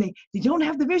go and they don't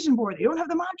have the vision board, they don't have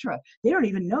the mantra, they don't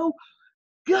even know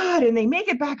God, and they make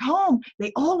it back home.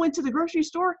 They all went to the grocery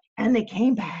store and they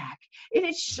came back, and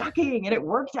it's shocking, and it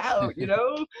worked out.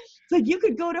 So you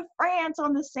could go to France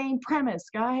on the same premise,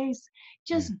 guys.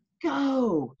 Just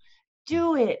go.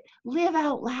 Do it. Live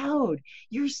out loud.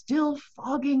 You're still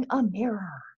fogging a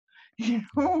mirror. We've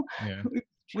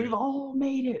all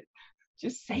made it.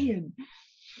 Just saying.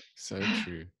 So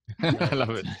true. I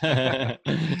love it.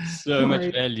 So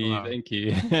much value. Wow. Thank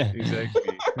you.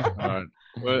 Exactly. All right.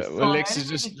 Well, Alexis,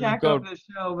 just jack up the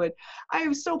show, but I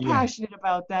am so passionate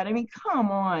about that. I mean, come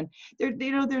on.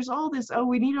 There's all this. Oh,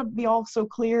 we need to be all so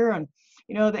clear on,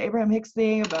 the Abraham Hicks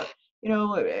thing about,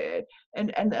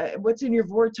 and what's in your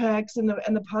vortex and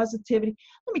the positivity.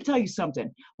 Let me tell you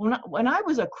something. When I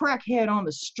was a crackhead on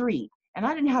the street and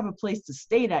I didn't have a place to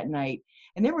stay that night,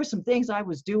 and there were some things I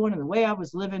was doing and the way I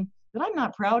was living that I'm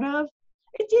not proud of,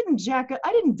 it didn't jack up.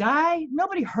 I didn't die.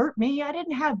 Nobody hurt me. I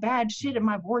didn't have bad shit in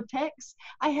my vortex.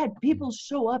 I had people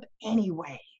show up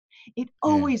anyway. It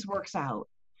always works out,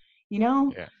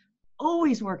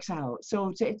 always works out.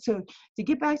 So to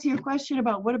get back to your question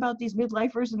about what about these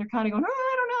midlifers, and they're kind of going, oh,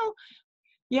 I don't know.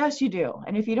 Yes, you do.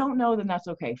 And if you don't know, then that's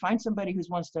okay. Find somebody who's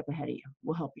one step ahead of you.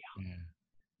 We'll help you out.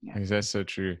 Yeah. That's so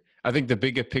true. I think the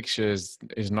bigger picture is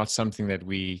not something that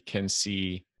we can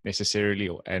see necessarily,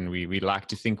 and we like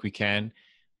to think we can,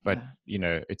 but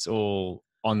it's all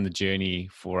on the journey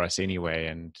for us anyway,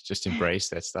 and just embrace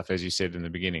that stuff, as you said in the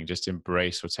beginning. Just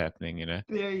embrace what's happening.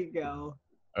 There you go.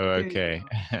 Oh, okay.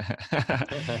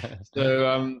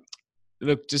 So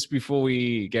look, just before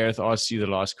Gareth asks you the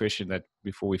last question, that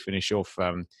before we finish off,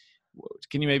 can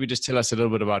you maybe just tell us a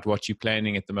little bit about what you're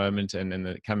planning at the moment and in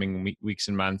the coming weeks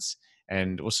and months,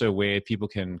 and also where people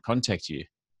can contact you?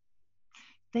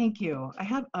 Thank you. I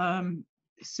have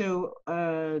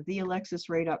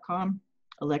thealexisray.com.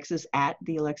 Alexis at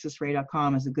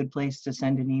thealexisray.com is a good place to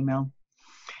send an email.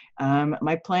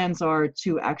 My plans are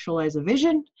to actualize a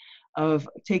vision of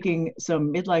taking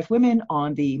some midlife women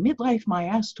on the Midlife My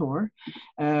Ass tour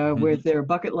with their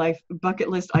bucket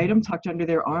list item tucked under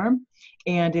their arm,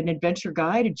 and an adventure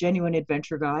guide, a genuine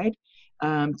adventure guide,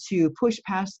 to push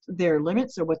past their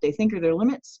limits, or what they think are their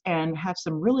limits, and have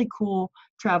some really cool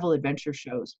travel adventure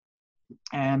shows.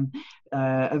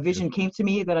 A vision came to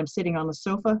me that I'm sitting on the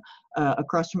sofa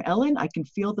across from Ellen. I can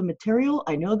feel the material.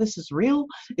 I know this is real.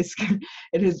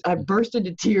 I've burst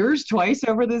into tears twice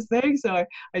over this thing. So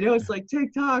I know it's like,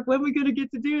 TikTok, when are we going to get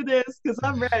to do this? Because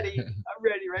I'm ready. I'm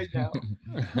ready right now.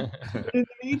 But in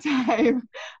the meantime,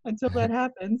 until that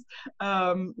happens,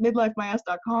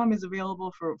 midlifemyass.com is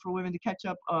available for women to catch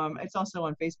up. It's also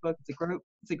on Facebook. It's a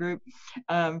group.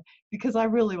 Because I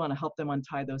really want to help them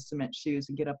untie those cement shoes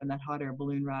and get up in that hot air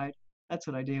balloon ride. That's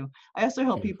what I do. I also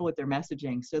help people with their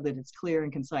messaging so that it's clear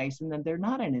and concise, and then they're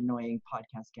not an annoying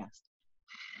podcast guest.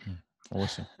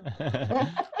 Awesome.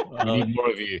 We need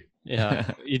more of you. Yeah,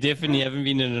 you definitely haven't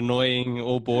been an annoying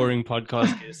or boring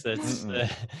podcast guest. That's the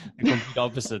complete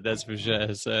opposite, that's for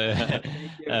sure. So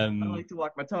I like to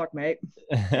walk my talk, mate.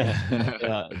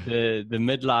 Yeah, the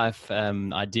midlife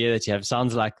idea that you have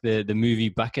sounds like the movie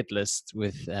Bucket List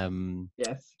with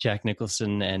Jack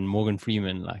Nicholson and Morgan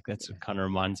Freeman. Like, that's what kind of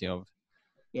reminds me of.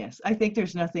 Yes, I think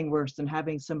there's nothing worse than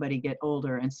having somebody get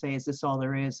older and say, is this all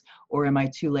there is? Or am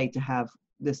I too late to have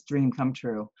this dream come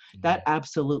true? That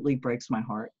absolutely breaks my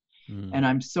heart. And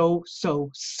I'm so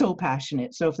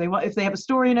passionate. So if they have a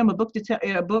story in them, a book,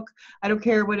 I don't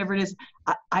care, whatever it is,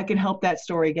 I can help that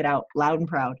story get out loud and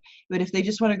proud. But if they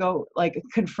just want to go like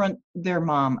confront their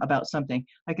mom about something,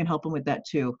 I can help them with that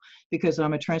too, because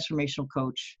I'm a transformational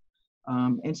coach,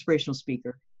 inspirational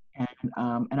speaker.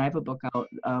 And I have a book out,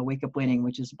 Wake Up Winning,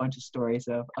 which is a bunch of stories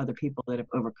of other people that have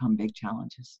overcome big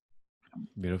challenges.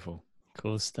 Beautiful.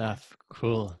 Cool stuff.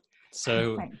 Cool.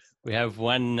 So Thanks. we have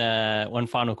one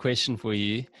final question for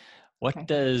you. What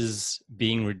does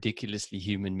being ridiculously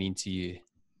human mean to you?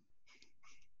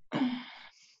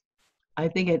 I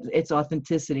think it's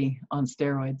authenticity on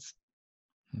steroids.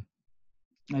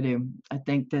 I do. I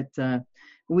think that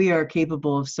we are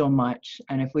capable of so much,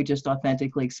 and if we just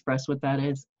authentically express what that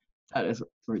is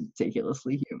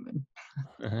ridiculously human.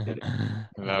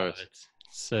 Love it.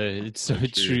 So it's so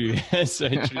true. So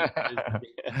true.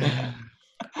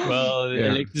 Well,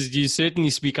 Yeah. Alexis, you certainly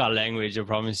speak our language. I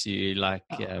promise you. Like,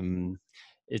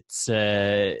 it's.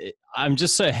 I'm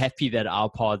just so happy that our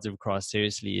paths have crossed.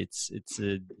 Seriously, it's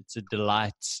a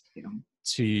delight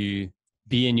to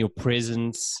be in your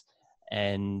presence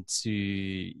and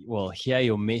to hear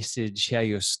your message, hear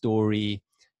your story.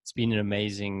 It's been an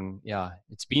amazing,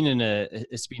 it's been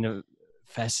a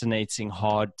fascinating,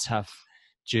 hard, tough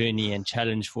journey and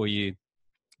challenge for you.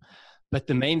 But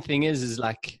the main thing is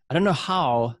like, I don't know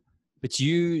how, but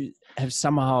you have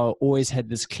somehow always had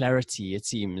this clarity, it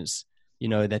seems,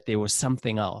 that there was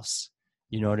something else,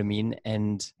 you know what I mean?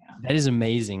 And that is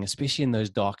amazing, especially in those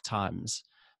dark times.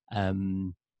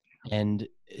 And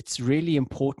it's really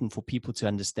important for people to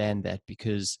understand that,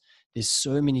 because there's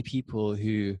so many people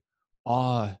who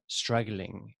are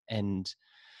struggling and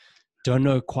don't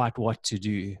know quite what to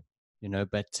do,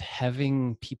 but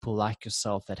having people like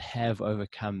yourself that have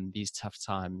overcome these tough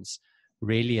times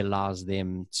really allows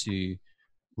them to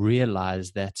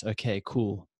realize that, okay,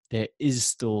 cool, there is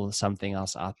still something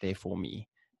else out there for me.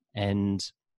 And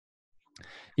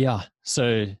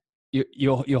so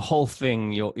your whole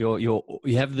thing,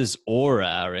 you have this aura,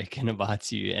 I reckon,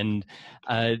 about you. And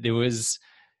there was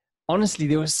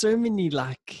so many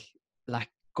like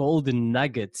golden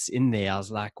nuggets in there. I was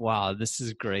like, wow, this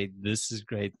is great.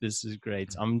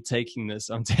 I'm taking this.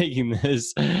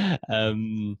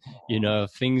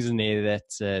 Things in there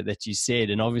that you said,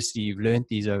 and obviously you've learned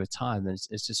these over time, and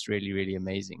it's just really, really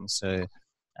amazing. So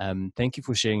thank you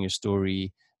for sharing your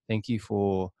story. Thank you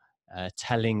for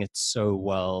telling it so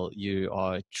well. You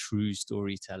are a true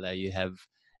storyteller. You have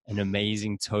an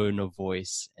amazing tone of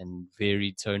voice and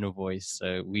varied tone of voice.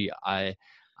 So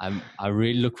I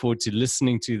really look forward to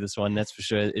listening to this one. That's for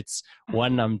sure. It's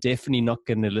one I'm definitely not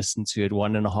going to listen to at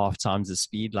 1.5 times the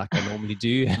speed like I normally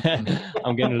do.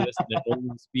 I'm going to listen at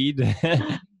normal speed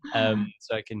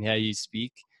so I can hear you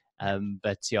speak.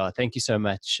 But thank you so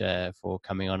much for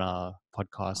coming on our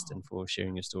podcast and for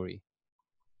sharing your story.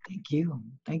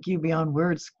 Thank you beyond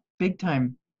words. Big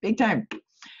time. I've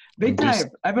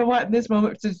been wanting this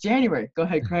moment since January. Go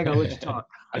ahead, Craig. I'll let you talk.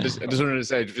 I just wanted to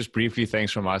say just briefly,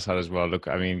 thanks from my side as well. Look,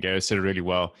 I mean, Gareth said it really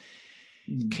well.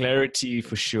 Clarity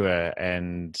for sure,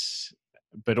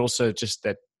 but also just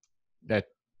that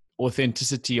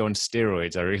authenticity on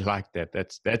steroids. I really like that.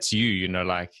 That's you, and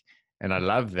I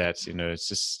love that.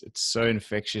 It's so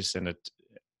infectious, and it,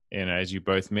 as you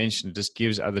both mentioned, it just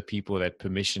gives other people that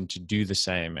permission to do the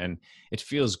same, and it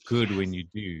feels good when you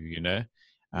do.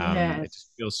 It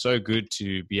just feels so good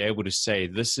to be able to say,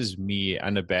 this is me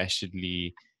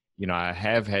unabashedly. I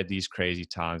have had these crazy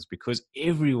times, because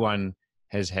everyone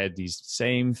has had these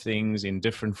same things in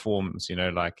different forms,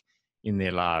 like in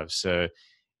their lives. So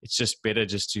it's just better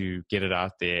just to get it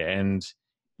out there. And,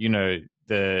 your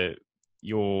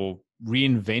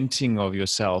reinventing of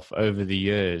yourself over the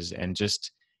years, and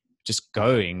just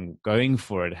going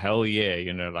for it. Hell yeah.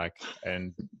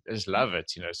 And I just love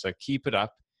it, so keep it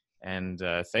up. And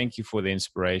thank you for the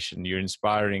inspiration. You're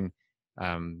inspiring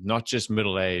not just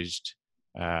middle-aged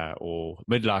or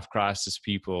midlife crisis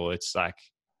people. It's like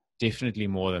definitely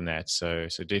more than that. So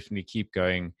definitely keep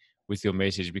going with your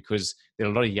message, because there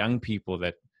are a lot of young people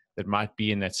that might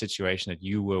be in that situation that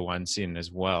you were once in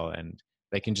as well. And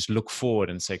they can just look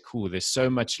forward and say, cool, there's so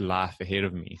much life ahead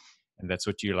of me. And that's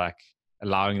what you're like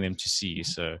allowing them to see.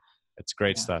 So it's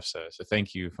great stuff. So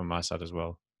thank you from my side as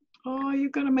well. Oh, you're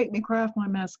going to make me craft my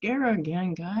mascara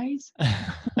again, guys.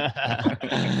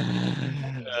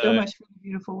 So much for the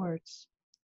beautiful words.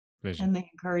 Pleasure. And the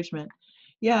encouragement.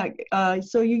 Yeah,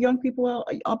 so you young people,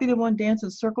 I'll be the one dancing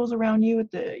circles around you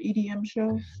at the EDM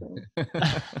show. So.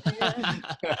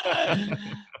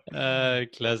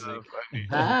 Classic.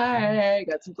 Hi,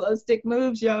 got some glow stick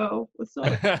moves, yo. What's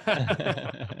up?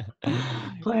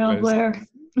 Play on Blair.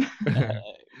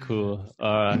 Cool.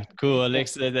 All right. Cool,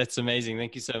 Alexa. That's amazing.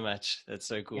 Thank you so much. That's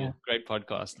so cool. Yeah. Great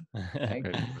podcast. Thank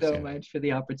you so much for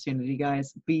the opportunity,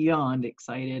 guys. Beyond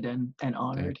excited and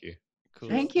honored. Thank you. Cool.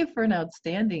 Thank you for an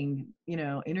outstanding,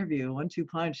 interview. 1-2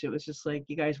 punch. It was just like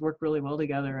you guys work really well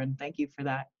together, and thank you for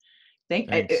that.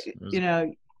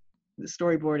 The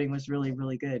storyboarding was really,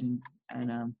 really good,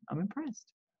 and I'm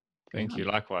impressed. Thank you.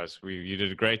 Likewise, you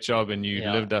did a great job, and you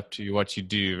lived up to what you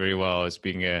do very well as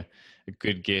being a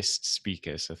good guest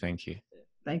speaker. So thank you.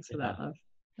 Thanks for that, love.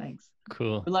 Thanks.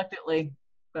 Cool. Reluctantly.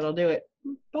 but I'll do it.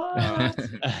 Bye.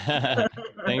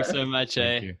 Thanks so much,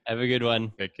 Thank eh? you. Have a good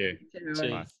one. Take care.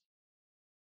 Cheers.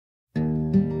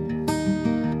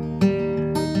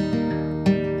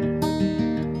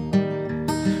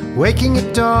 Waking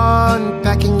at dawn,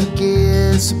 packing the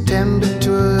gear, September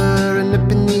tour, a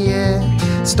nip in the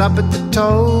air. Stop at the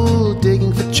toll,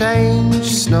 digging for change,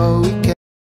 snowy.